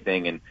give you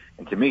anything, and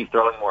to me,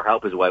 throwing more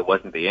help is why it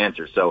wasn't the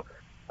answer. So,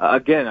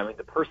 again, I mean,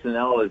 the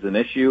personnel is an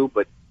issue,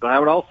 but I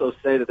would also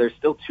say that there's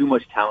still too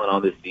much talent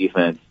on this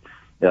defense,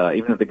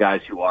 even of the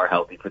guys who are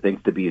healthy, for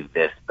things to be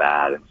this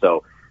bad. And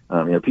so,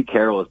 Pete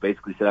Carroll has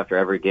basically said after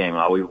every game,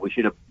 we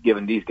should have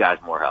given these guys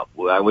more help.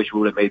 I wish we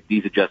would have made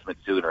these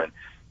adjustments sooner. And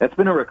that's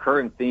been a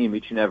recurring theme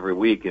each and every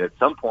week. And at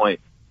some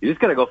point, you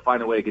just got to go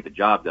find a way to get the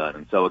job done.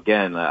 And so,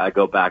 again, I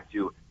go back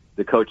to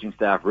the coaching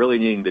staff really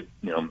needing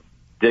to,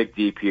 dig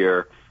deep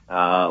here,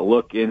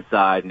 look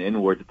inside and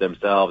inwards at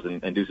themselves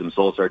and do some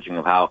soul searching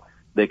of how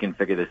they can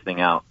figure this thing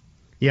out.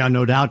 Yeah,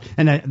 no doubt.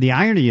 And the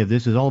irony of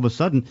this is all of a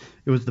sudden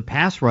it was the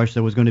pass rush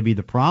that was going to be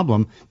the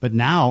problem, but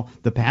now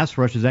the pass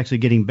rush is actually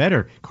getting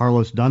better.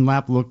 Carlos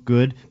Dunlap looked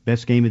good,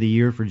 best game of the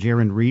year for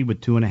Jaron Reed with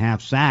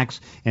 2.5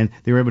 sacks, and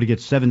they were able to get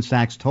 7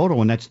 sacks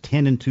total, and that's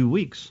 10 in 2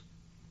 weeks.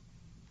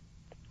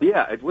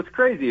 Yeah, what's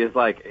crazy is,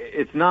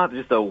 it's not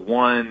just a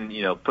one,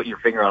 put your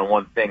finger on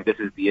one thing. This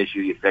is the issue.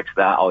 You fix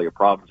that, all your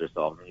problems are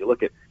solved. When you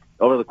look at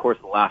over the course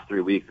of the last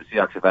 3 weeks, the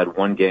Seahawks have had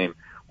one game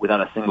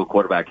without a single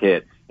quarterback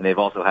hit, and they've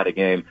also had a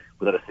game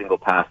without a single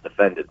pass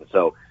defended. And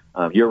so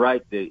you're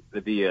right. The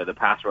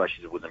pass rush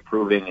was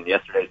improving, and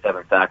yesterday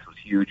 7 sacks was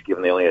huge,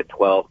 given they only had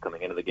 12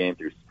 coming into the game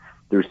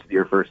through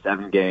your first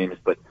 7 games.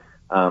 But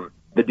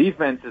the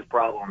defense's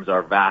problems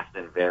are vast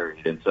and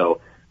varied, and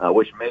so.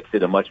 Which makes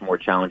it a much more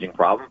challenging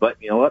problem. But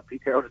you know what?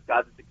 Pete Carroll just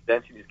got this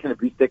extension. He's going to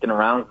be sticking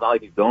around. It's not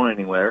like he's going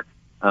anywhere.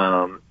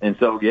 And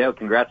so, yeah,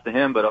 congrats to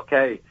him. But,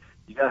 okay,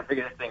 you got to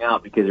figure this thing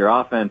out because your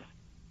offense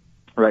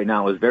right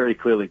now is very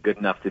clearly good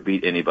enough to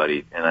beat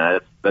anybody.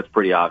 And that's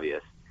pretty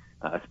obvious,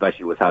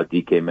 especially with how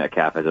DK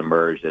Metcalf has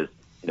emerged as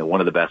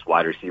one of the best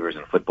wide receivers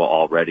in football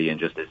already in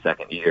just his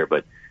second year.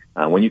 But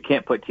when you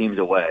can't put teams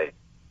away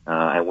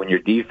and when your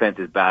defense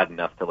is bad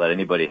enough to let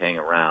anybody hang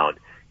around,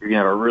 you're going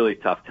to have a really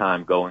tough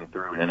time going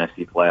through an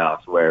NFC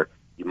playoffs where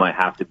you might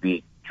have to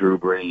beat Drew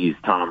Brees,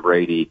 Tom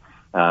Brady,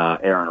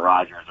 Aaron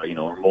Rodgers,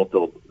 or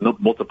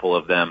multiple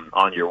of them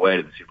on your way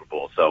to the Super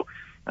Bowl. So,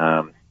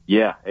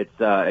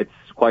 it's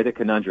quite a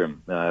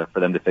conundrum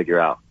for them to figure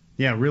out.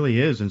 Yeah, it really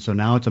is. And so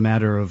now it's a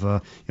matter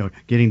of,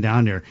 getting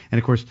down there. And,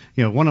 of course,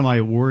 one of my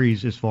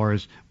worries as far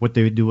as what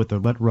they would do with the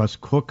let Russ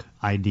cook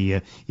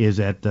idea is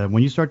that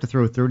when you start to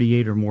throw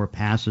 38 or more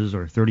passes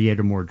or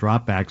 38 or more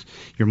dropbacks,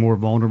 you're more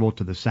vulnerable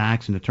to the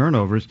sacks and the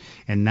turnovers.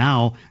 And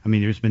now,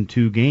 there's been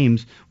 2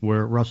 games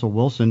where Russell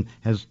Wilson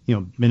has,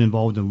 been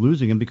involved in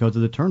losing them because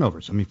of the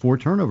turnovers. 4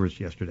 turnovers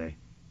yesterday.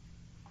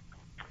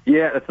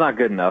 Yeah, that's not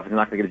good enough. It's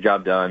not going to get the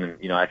job done.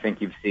 And, I think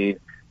you've seen,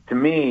 to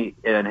me,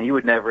 and he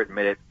would never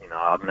admit it,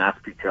 I'm going to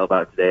ask Pete Carroll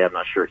about it today. I'm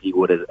not sure he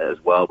would as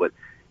well. But,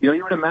 you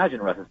would imagine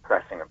Russ is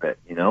pressing a bit,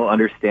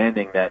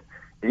 understanding that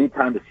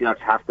anytime the Seahawks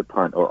have to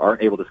punt or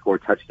aren't able to score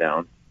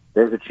touchdowns,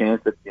 there's a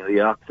chance that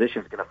the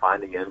opposition is going to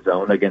find the end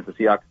zone against the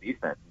Seahawks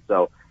defense.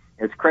 So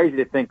it's crazy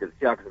to think that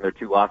the Seahawks in their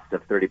 2 losses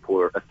have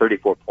 34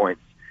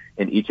 points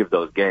in each of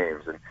those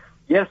games. And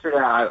yesterday,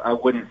 I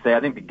wouldn't say. I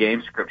think the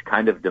game script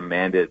kind of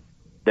demanded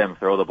them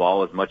throw the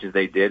ball as much as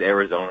they did.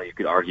 Arizona, you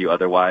could argue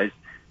otherwise.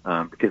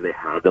 Because they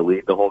had to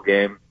lead the whole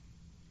game.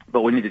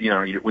 But when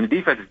when the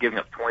defense is giving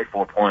up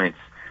 24 points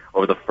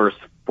over the first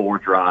 4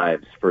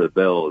 drives for the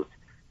Bills,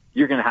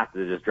 you're going to have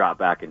to just drop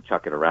back and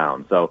chuck it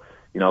around. So,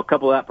 a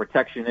couple of that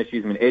protection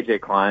issues. A.J.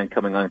 Klein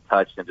coming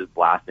untouched and just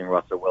blasting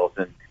Russell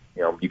Wilson.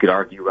 You could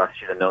argue Russ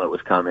should have known it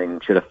was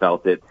coming, should have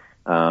felt it.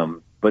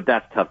 But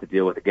that's tough to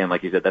deal with. Again,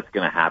 like you said, that's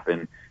going to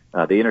happen.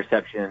 The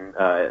interception,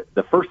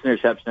 the first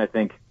interception, I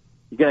think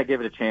you got to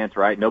give it a chance,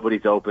 right?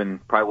 Nobody's open.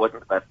 Probably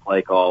wasn't the best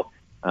play call.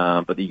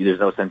 But there's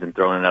no sense in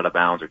throwing it out of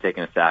bounds or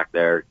taking a sack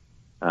there.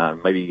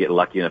 Maybe you get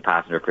lucky in a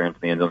pass interference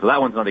in the end zone. So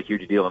that one's not a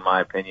huge deal in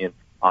my opinion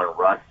on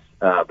Russ.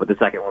 But the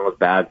second one was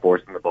bad,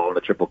 forcing the ball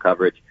into triple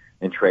coverage,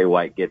 and Trey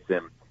White gets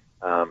him.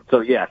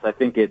 So yes, I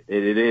think it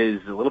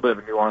is a little bit of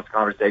a nuanced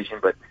conversation,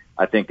 but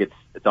I think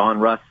it's on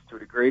Russ to a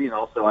degree, and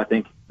also I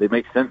think it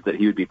makes sense that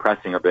he would be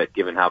pressing a bit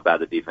given how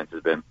bad the defense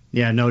has been.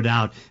 Yeah, no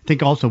doubt. I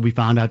think also we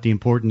found out the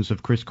importance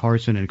of Chris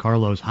Carson and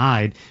Carlos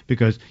Hyde,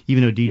 because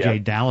even though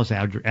DJ Dallas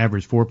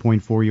averaged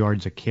 4.4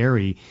 yards a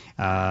carry,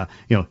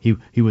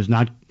 he was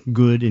not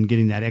good in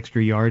getting that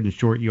extra yard and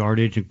short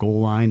yardage and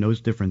goal line,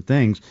 those different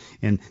things.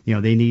 And,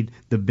 they need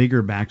the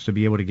bigger backs to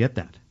be able to get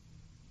that.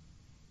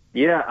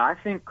 Yeah, I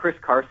think Chris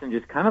Carson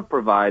just kind of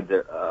provides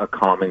a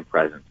calming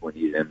presence when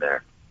he's in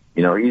there.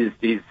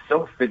 He's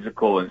so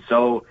physical and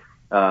so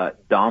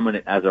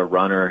dominant as a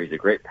runner. He's a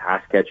great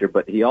pass catcher,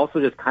 but he also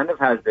just kind of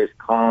has this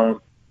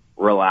calm,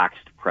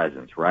 relaxed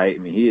presence, right? I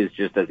mean, he is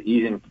just as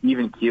even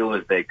keel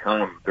as they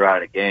come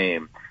throughout a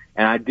game.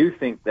 And I do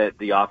think that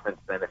the offense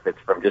benefits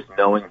from just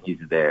knowing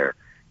he's there.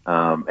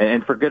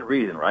 And for good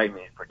reason, right? I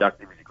mean, he's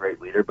productive, he's a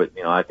great leader, but,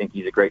 I think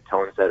he's a great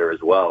tone setter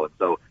as well. And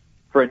so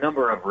for a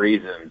number of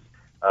reasons,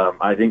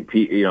 I think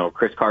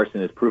Chris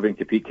Carson is proving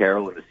to Pete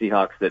Carroll and the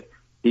Seahawks that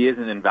he is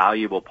an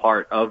invaluable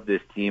part of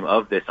this team,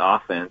 of this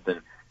offense. And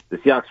the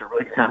Seahawks are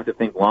really going to have to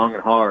think long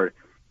and hard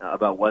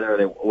about whether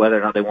or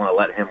not they want to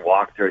let him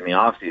walk during the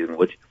offseason,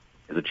 which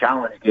is a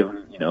challenge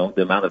given,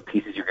 the amount of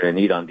pieces you're going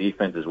to need on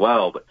defense as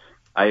well. But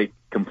I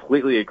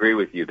completely agree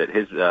with you that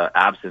his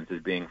absence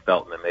is being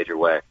felt in a major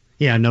way.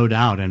 Yeah, no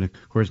doubt. And,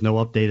 of course, no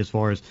update as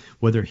far as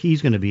whether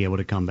he's going to be able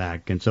to come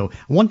back. And so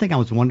one thing I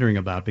was wondering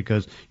about,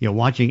 because,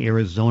 watching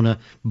Arizona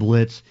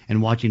blitz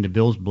and watching the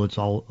Bills blitz,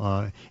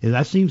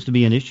 that seems to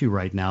be an issue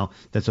right now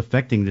that's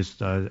affecting this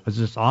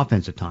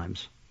offense at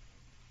times.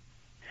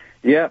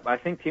 Yeah, I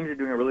think teams are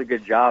doing a really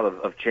good job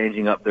of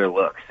changing up their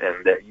looks.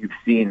 And that you've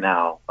seen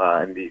now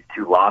in these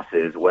two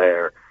losses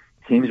where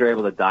teams are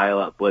able to dial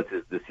up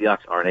blitzes the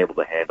Seahawks aren't able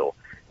to handle.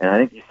 And I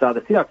think you saw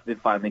the Seahawks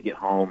did finally get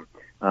home,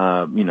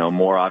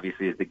 more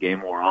obviously as the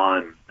game wore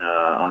on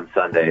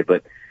Sunday.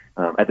 But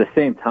at the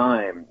same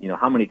time,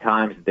 how many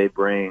times did they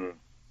bring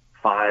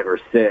 5 or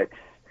 6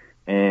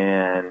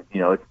 and,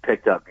 it's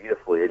picked up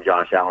beautifully and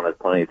Josh Allen has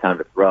plenty of time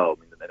to throw.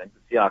 I think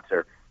the Seahawks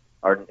are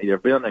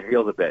they've been on their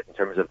heels a bit in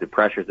terms of the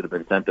pressures that have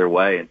been sent their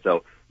way. And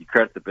so you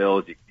credit the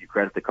Bills, you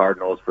credit the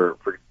Cardinals for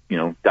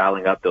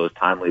dialing up those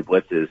timely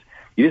blitzes.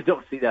 You just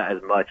don't see that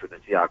as much with the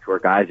Seahawks, where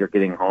guys are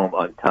getting home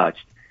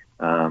untouched.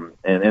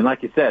 And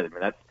like you said,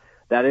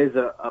 that is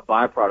a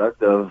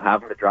byproduct of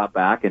having to drop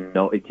back, and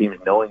teams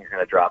knowing you're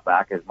going to drop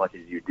back as much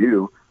as you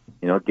do.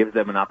 It gives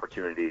them an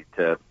opportunity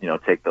to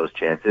take those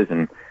chances,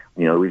 and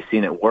we've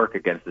seen it work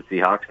against the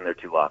Seahawks in their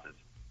 2 losses.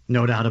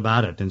 No doubt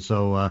about it. And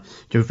so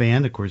Joe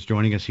Fan, of course,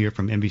 joining us here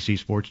from NBC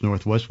Sports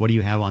Northwest. What do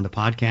you have on the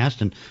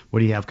podcast, and what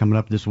do you have coming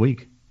up this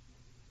week?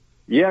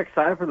 Yeah,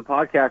 excited for the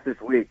podcast this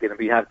week. And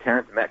we have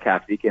Terrence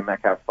Metcalf, DK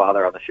Metcalf's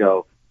father, on the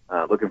show.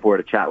 Looking forward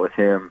to chat with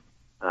him,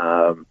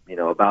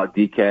 about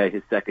DK,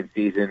 his second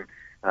season,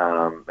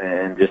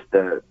 and just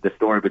the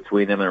story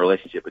between them and the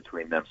relationship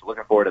between them. So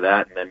looking forward to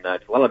that. And then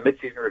it's a lot of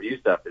midseason review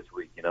stuff this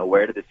week.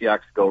 Where did the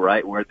Seahawks go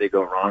right? Where did they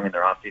go wrong in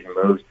their offseason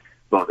moves,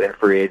 both in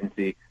free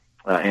agency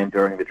and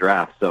during the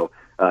draft? So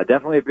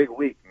definitely a big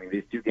week.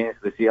 These 2 games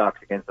for the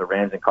Seahawks against the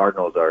Rams and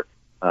Cardinals are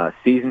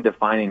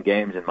season-defining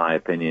games, in my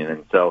opinion.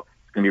 And so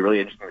it's going to be really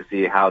interesting to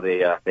see how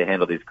they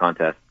handle these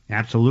contests.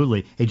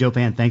 Absolutely. Hey, Joe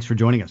Fan, thanks for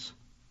joining us.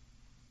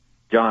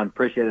 John,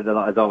 appreciate it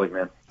as always,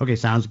 man. Okay,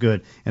 sounds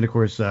good. And, of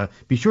course,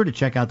 be sure to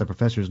check out the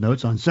Professor's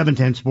Notes on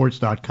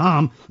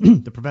 710sports.com.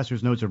 The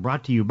Professor's Notes are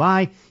brought to you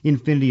by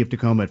Infinity of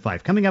Tacoma at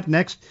 5. Coming up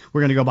next, we're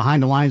going to go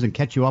behind the lines and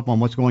catch you up on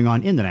what's going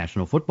on in the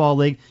National Football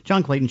League.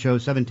 John Clayton Show,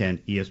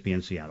 710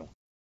 ESPN Seattle.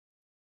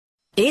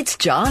 It's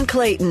John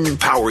Clayton.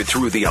 Powered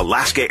through the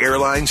Alaska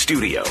Airlines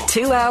studio.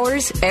 2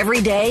 hours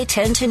every day,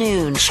 10 to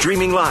noon.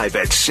 Streaming live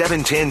at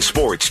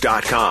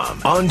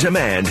 710sports.com. On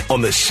demand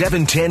on the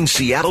 710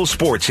 Seattle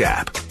Sports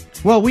app.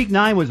 Well, Week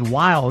 9 was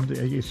wild.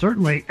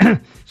 Certainly,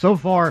 so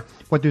far,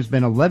 there's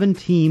been 11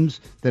 teams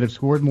that have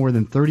scored more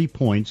than 30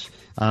 points.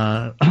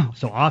 So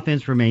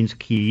offense remains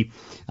key.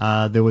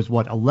 There was,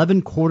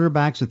 11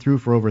 quarterbacks that threw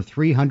for over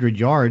 300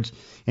 yards.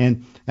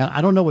 And I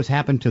don't know what's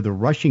happened to the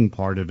rushing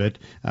part of it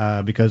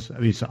because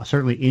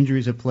certainly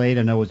injuries have played.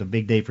 I know it was a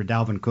big day for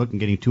Dalvin Cook and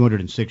getting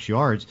 206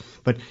 yards.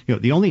 But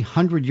the only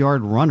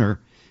 100-yard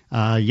runner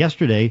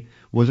yesterday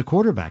was a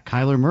quarterback,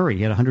 Kyler Murray.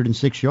 He had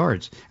 106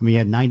 yards. He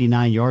had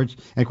 99 yards.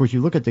 And, of course,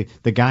 you look at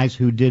the guys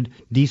who did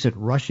decent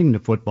rushing the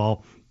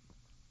football,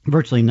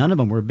 virtually none of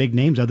them were big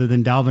names other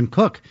than Dalvin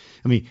Cook.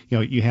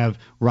 You have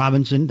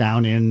Robinson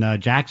down in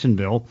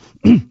Jacksonville,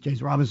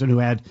 James Robinson, who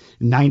had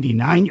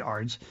 99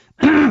 yards.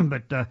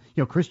 But,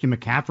 Christian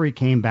McCaffrey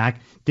came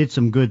back, did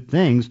some good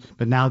things,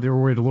 but now they're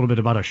worried a little bit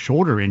about a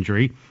shoulder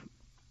injury.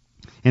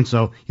 And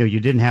so, you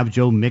didn't have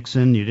Joe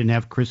Mixon, you didn't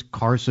have Chris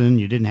Carson,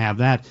 you didn't have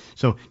that.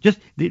 So just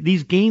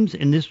these games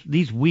and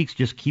these weeks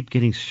just keep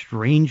getting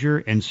stranger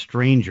and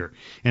stranger.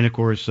 And, of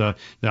course,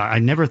 I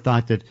never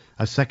thought that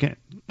a second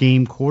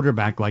game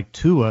quarterback like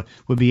Tua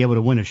would be able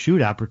to win a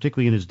shootout,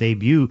 particularly in his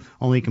debut,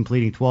 only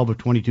completing 12 of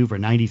 22 for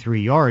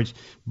 93 yards.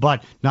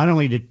 But not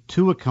only did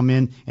Tua come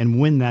in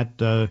and win that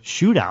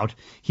shootout,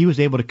 he was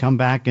able to come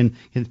back and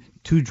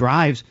 2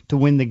 drives to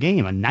win the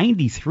game. A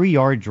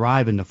 93-yard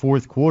drive in the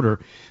fourth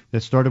quarter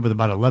that started with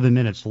about 11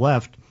 minutes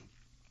left.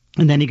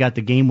 And then he got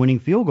the game-winning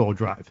field goal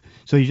drive.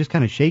 So you just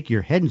kind of shake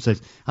your head and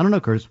says, I don't know,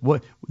 Curtis,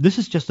 this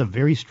is just a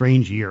very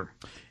strange year.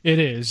 It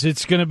is.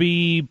 It's going to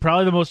be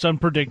probably the most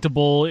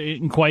unpredictable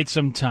in quite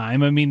some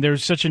time. I mean,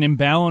 there's such an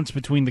imbalance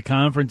between the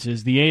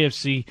conferences. The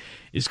AFC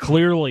is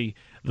clearly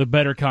the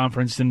better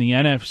conference than the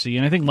NFC.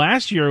 And I think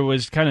last year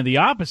was kind of the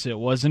opposite,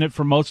 wasn't it,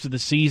 for most of the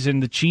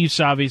season? The Chiefs,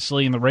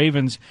 obviously, and the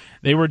Ravens,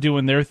 they were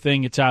doing their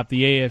thing atop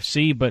the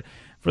AFC, but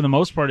for the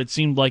most part, it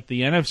seemed like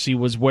the NFC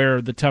was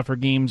where the tougher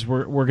games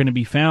were going to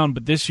be found.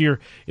 But this year,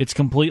 it's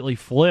completely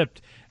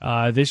flipped.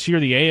 This year,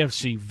 the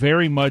AFC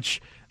very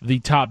much the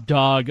top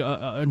dog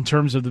in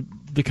terms of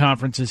the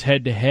conference's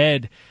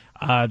head-to-head.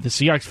 The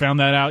Seahawks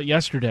found that out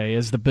yesterday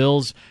as the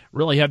Bills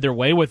really had their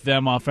way with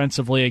them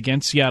offensively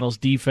against Seattle's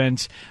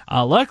defense.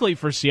 Luckily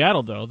for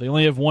Seattle, though, they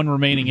only have one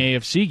remaining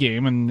AFC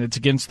game, and it's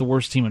against the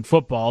worst team in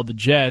football, the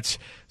Jets.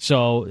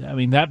 So, I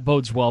mean, that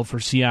bodes well for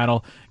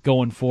Seattle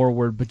going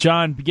forward. But,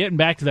 John, getting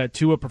back to that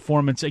Tua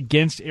performance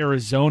against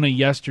Arizona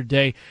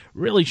yesterday,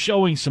 really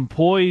showing some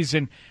poise.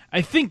 And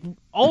I think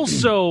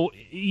also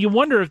you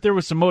wonder if there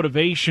was some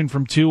motivation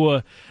from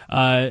Tua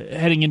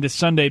heading into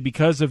Sunday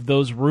because of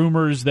those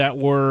rumors that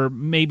were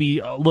maybe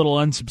a little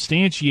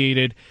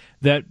unsubstantiated,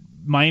 that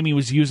Miami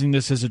was using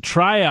this as a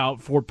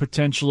tryout for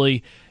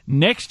potentially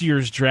next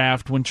year's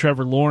draft when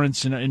Trevor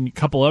Lawrence and a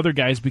couple other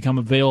guys become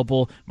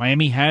available.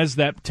 Miami has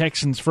that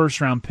Texans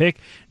first-round pick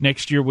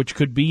next year, which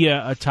could be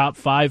a top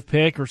 5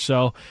 pick or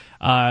so.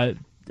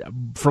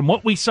 From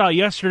what we saw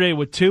yesterday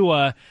with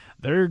Tua,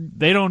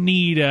 they don't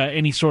need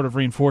any sort of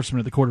reinforcement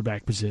of the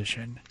quarterback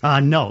position.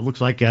 No, it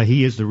looks like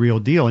he is the real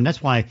deal, and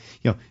that's why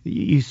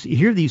you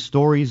hear these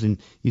stories and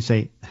you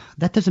say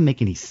that doesn't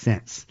make any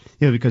sense.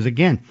 Because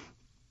again,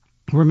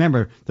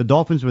 remember the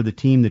Dolphins were the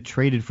team that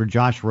traded for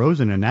Josh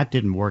Rosen, and that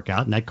didn't work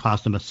out, and that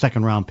cost them a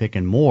second-round pick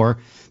and more.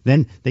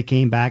 Then they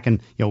came back and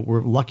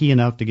were lucky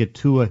enough to get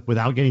Tua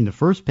without getting the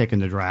first pick in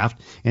the draft.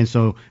 And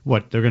so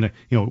they're going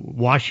to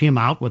wash him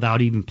out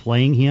without even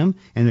playing him,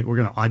 and we're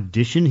going to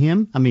audition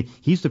him. I mean,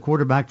 he's the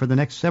quarterback for the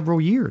next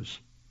several years.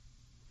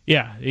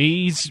 Yeah,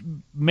 he's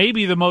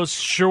maybe the most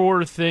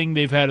sure thing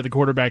they've had at the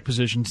quarterback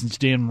position since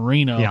Dan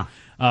Marino,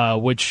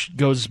 which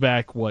goes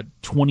back,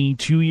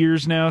 22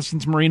 years now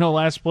since Marino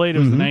last played. It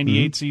was the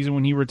 98 season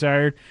when he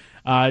retired.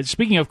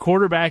 Speaking of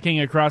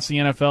quarterbacking across the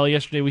NFL,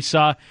 yesterday we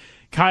saw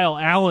Kyle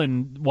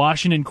Allen,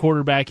 Washington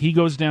quarterback. He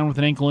goes down with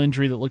an ankle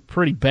injury that looked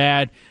pretty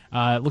bad.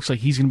 It looks like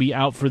he's going to be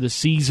out for the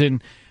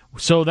season.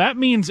 So that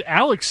means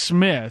Alex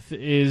Smith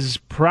is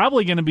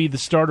probably going to be the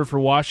starter for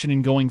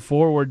Washington going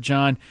forward,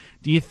 John.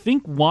 Do you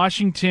think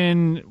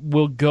Washington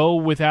will go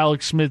with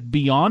Alex Smith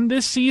beyond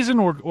this season,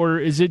 or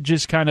is it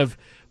just kind of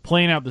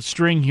playing out the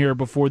string here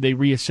before they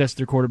reassess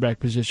their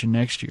quarterback position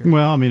next year?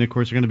 Well, I mean, of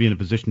course, they're going to be in a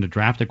position to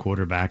draft a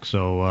quarterback,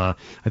 so I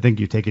think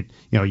you take it,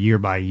 year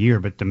by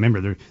year. But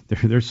remember,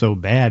 they're so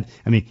bad.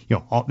 I mean,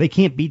 they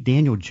can't beat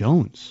Daniel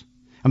Jones.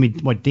 I mean,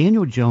 what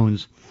Daniel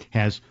Jones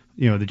has.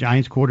 The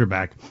Giants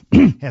quarterback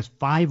has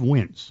 5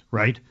 wins,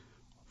 right?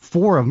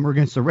 4 of them are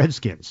against the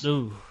Redskins.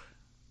 Ooh.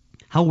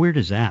 How weird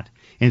is that?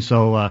 And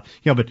so,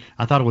 but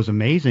I thought it was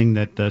amazing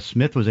that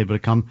Smith was able to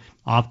come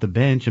off the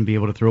bench and be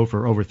able to throw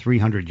for over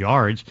 300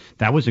 yards.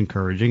 That was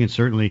encouraging, and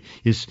certainly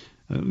is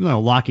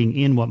locking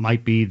in what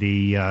might be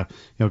the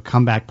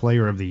comeback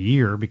player of the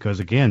year, because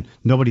again,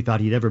 nobody thought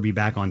he'd ever be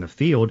back on the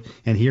field,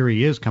 and here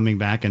he is coming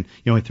back and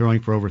throwing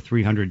for over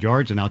 300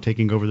 yards and now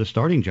taking over the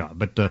starting job.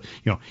 But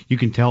you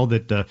can tell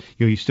that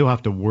you still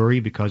have to worry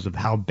because of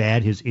how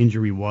bad his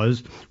injury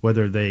was,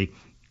 whether they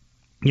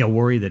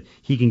worry that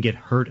he can get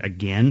hurt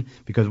again,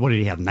 because what did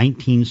he have,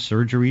 19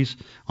 surgeries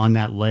on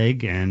that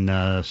leg,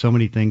 and so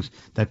many things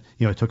that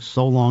it took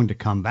so long to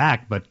come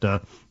back. But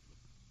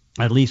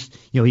at least,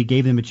 he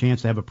gave them a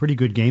chance to have a pretty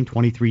good game,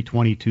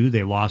 23-22.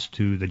 They lost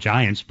to the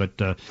Giants. But,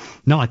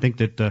 no, I think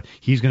that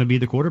he's going to be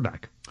the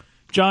quarterback.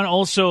 John,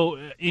 also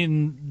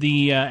in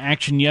the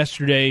action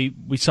yesterday,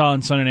 we saw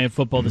on Sunday Night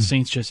Football, the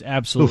Saints just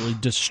absolutely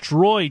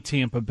destroy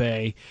Tampa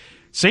Bay.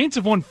 Saints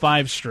have won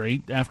 5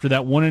 straight after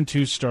that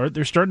 1-2 start.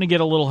 They're starting to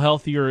get a little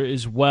healthier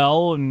as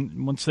well,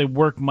 and once they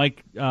work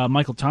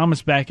Michael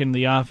Thomas back into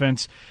the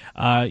offense,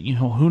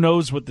 who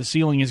knows what the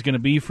ceiling is going to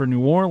be for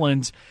New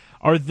Orleans.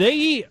 Are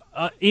they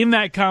in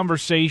that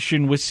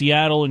conversation with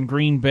Seattle and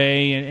Green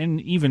Bay and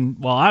even,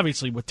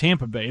 obviously with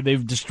Tampa Bay?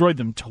 They've destroyed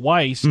them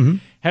twice. Mm-hmm.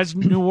 Has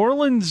New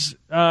Orleans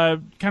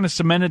kind of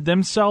cemented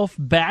themselves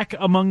back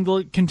among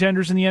the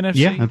contenders in the NFC?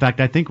 Yeah, in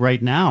fact, I think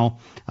right now,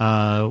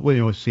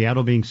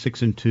 Seattle being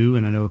 6-2,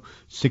 and I know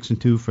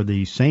 6-2 for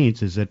the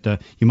Saints, is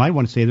that you might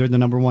want to say they're the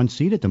number 1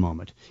 seed at the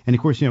moment. And,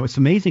 of course, it's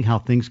amazing how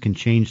things can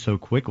change so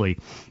quickly.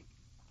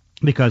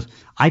 because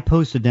I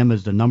posted them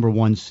as the number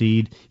one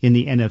seed in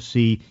the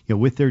NFC,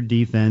 with their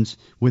defense,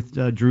 with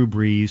Drew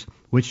Brees,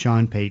 with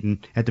Sean Payton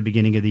at the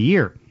beginning of the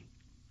year.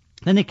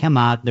 Then they come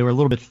out, they were a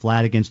little bit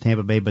flat against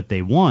Tampa Bay, but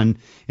they won.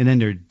 And then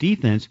their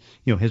defense,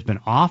 has been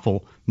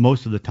awful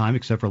most of the time,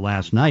 except for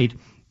last night.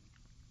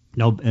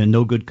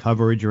 No good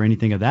coverage or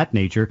anything of that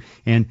nature.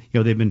 And,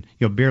 they've been,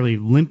 barely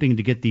limping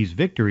to get these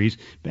victories.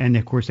 And,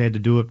 of course, they had to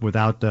do it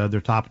without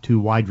their top two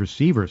wide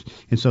receivers.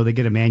 And so they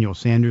get Emmanuel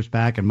Sanders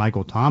back and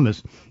Michael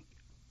Thomas.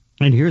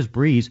 And here's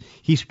Brees.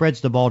 He spreads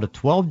the ball to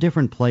 12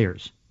 different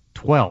players.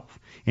 12.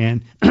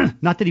 And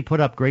not that he put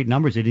up great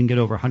numbers. He didn't get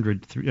over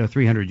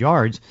 300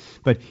 yards,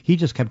 but he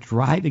just kept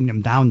driving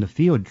them down the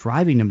field.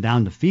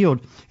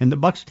 And the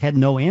Bucs had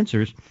no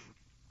answers.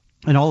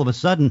 And all of a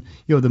sudden,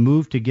 the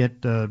move to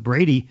get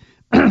Brady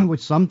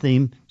with some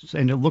theme,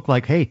 and it looked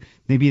like, hey,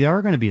 maybe they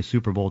are going to be a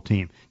Super Bowl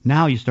team.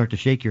 Now you start to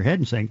shake your head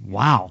and saying,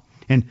 wow.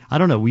 And I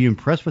don't know, were you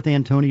impressed with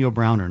Antonio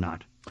Brown or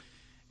not?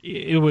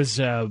 It was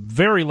a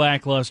very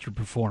lackluster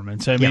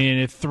performance. I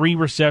mean, 3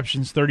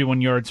 receptions,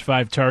 31 yards,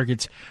 5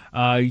 targets.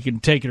 You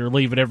can take it or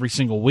leave it every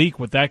single week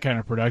with that kind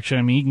of production.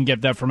 I mean, you can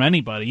get that from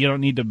anybody. You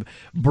don't need to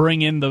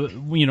bring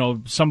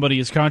in somebody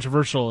as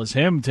controversial as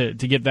him to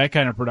get that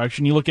kind of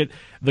production. You look at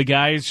the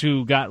guys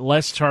who got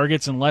less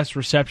targets and less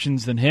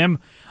receptions than him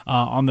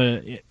on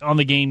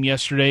the game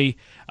yesterday.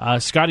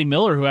 Scotty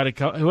Miller, who had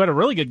a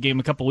really good game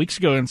a couple weeks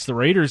ago against the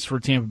Raiders for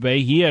Tampa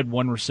Bay, he had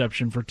 1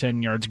 reception for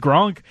 10 yards.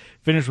 Gronk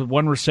finished with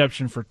 1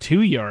 reception for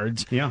 2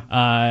 yards. Yeah.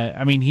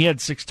 I mean, he had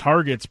 6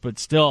 targets, but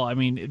still, I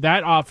mean,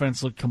 that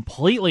offense looked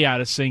completely out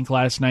of sync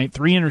last night.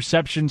 3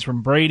 interceptions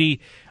from Brady.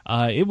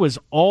 It was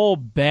all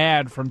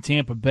bad from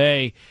Tampa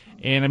Bay.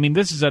 And, I mean,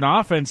 this is an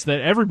offense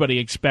that everybody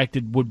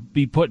expected would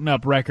be putting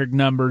up record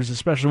numbers,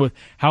 especially with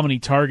how many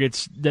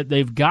targets that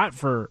they've got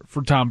for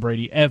Tom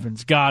Brady.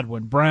 Evans,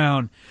 Godwin,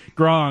 Brown,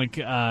 Gronk,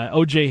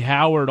 O.J.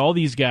 Howard, all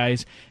these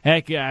guys.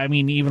 Heck, I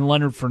mean, even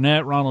Leonard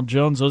Fournette, Ronald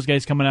Jones, those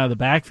guys coming out of the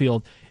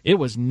backfield. It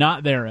was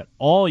not there at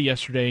all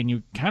yesterday, and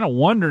you kind of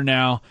wonder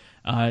now,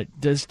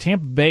 does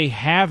Tampa Bay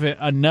have it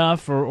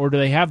enough, or do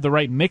they have the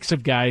right mix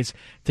of guys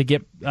to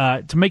get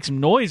to make some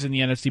noise in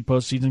the NFC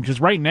postseason?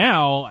 Because right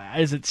now,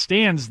 as it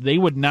stands, they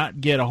would not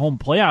get a home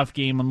playoff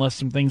game unless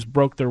some things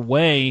broke their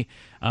way,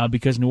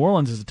 because New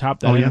Orleans is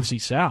atop that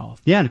NFC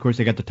South. Yeah, and of course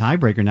they got the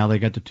tiebreaker now. They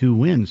got the 2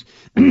 wins,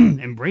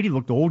 and Brady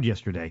looked old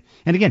yesterday.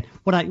 And again,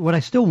 what I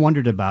still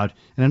wondered about,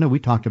 and I know we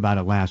talked about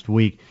it last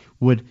week,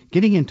 would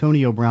getting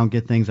Antonio Brown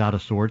get things out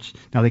of sorts?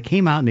 Now they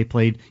came out and they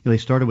played. They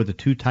started with a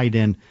 2 tight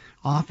end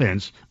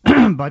offense,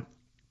 but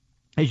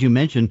as you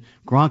mentioned,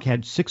 Gronk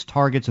had 6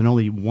 targets and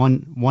only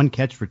one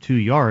catch for 2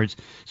 yards,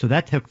 so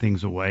that took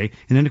things away.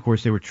 And then, of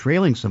course, they were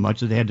trailing so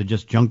much that they had to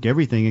just junk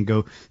everything and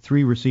go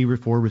 3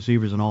 receivers, 4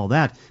 receivers, and all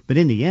that. But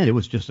in the end, it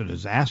was just a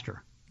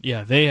disaster.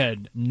 Yeah, they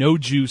had no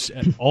juice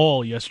at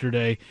all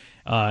yesterday,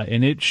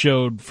 and it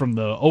showed from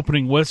the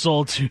opening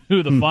whistle to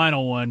the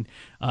final one.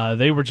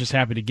 They were just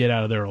happy to get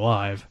out of there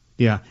alive.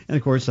 Yeah, and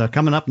of course,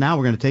 coming up now,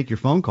 we're going to take your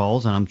phone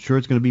calls, and I'm sure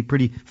it's going to be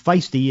pretty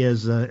feisty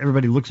as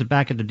everybody looks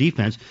back at the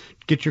defense.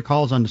 Get your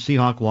calls on the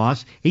Seahawk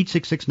loss,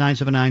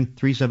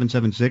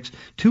 866-979-3776,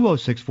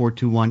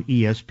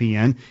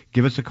 206-421-ESPN.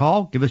 Give us a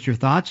call. Give us your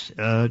thoughts.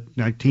 Team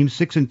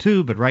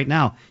 6-2, but right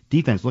now,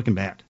 defense looking bad.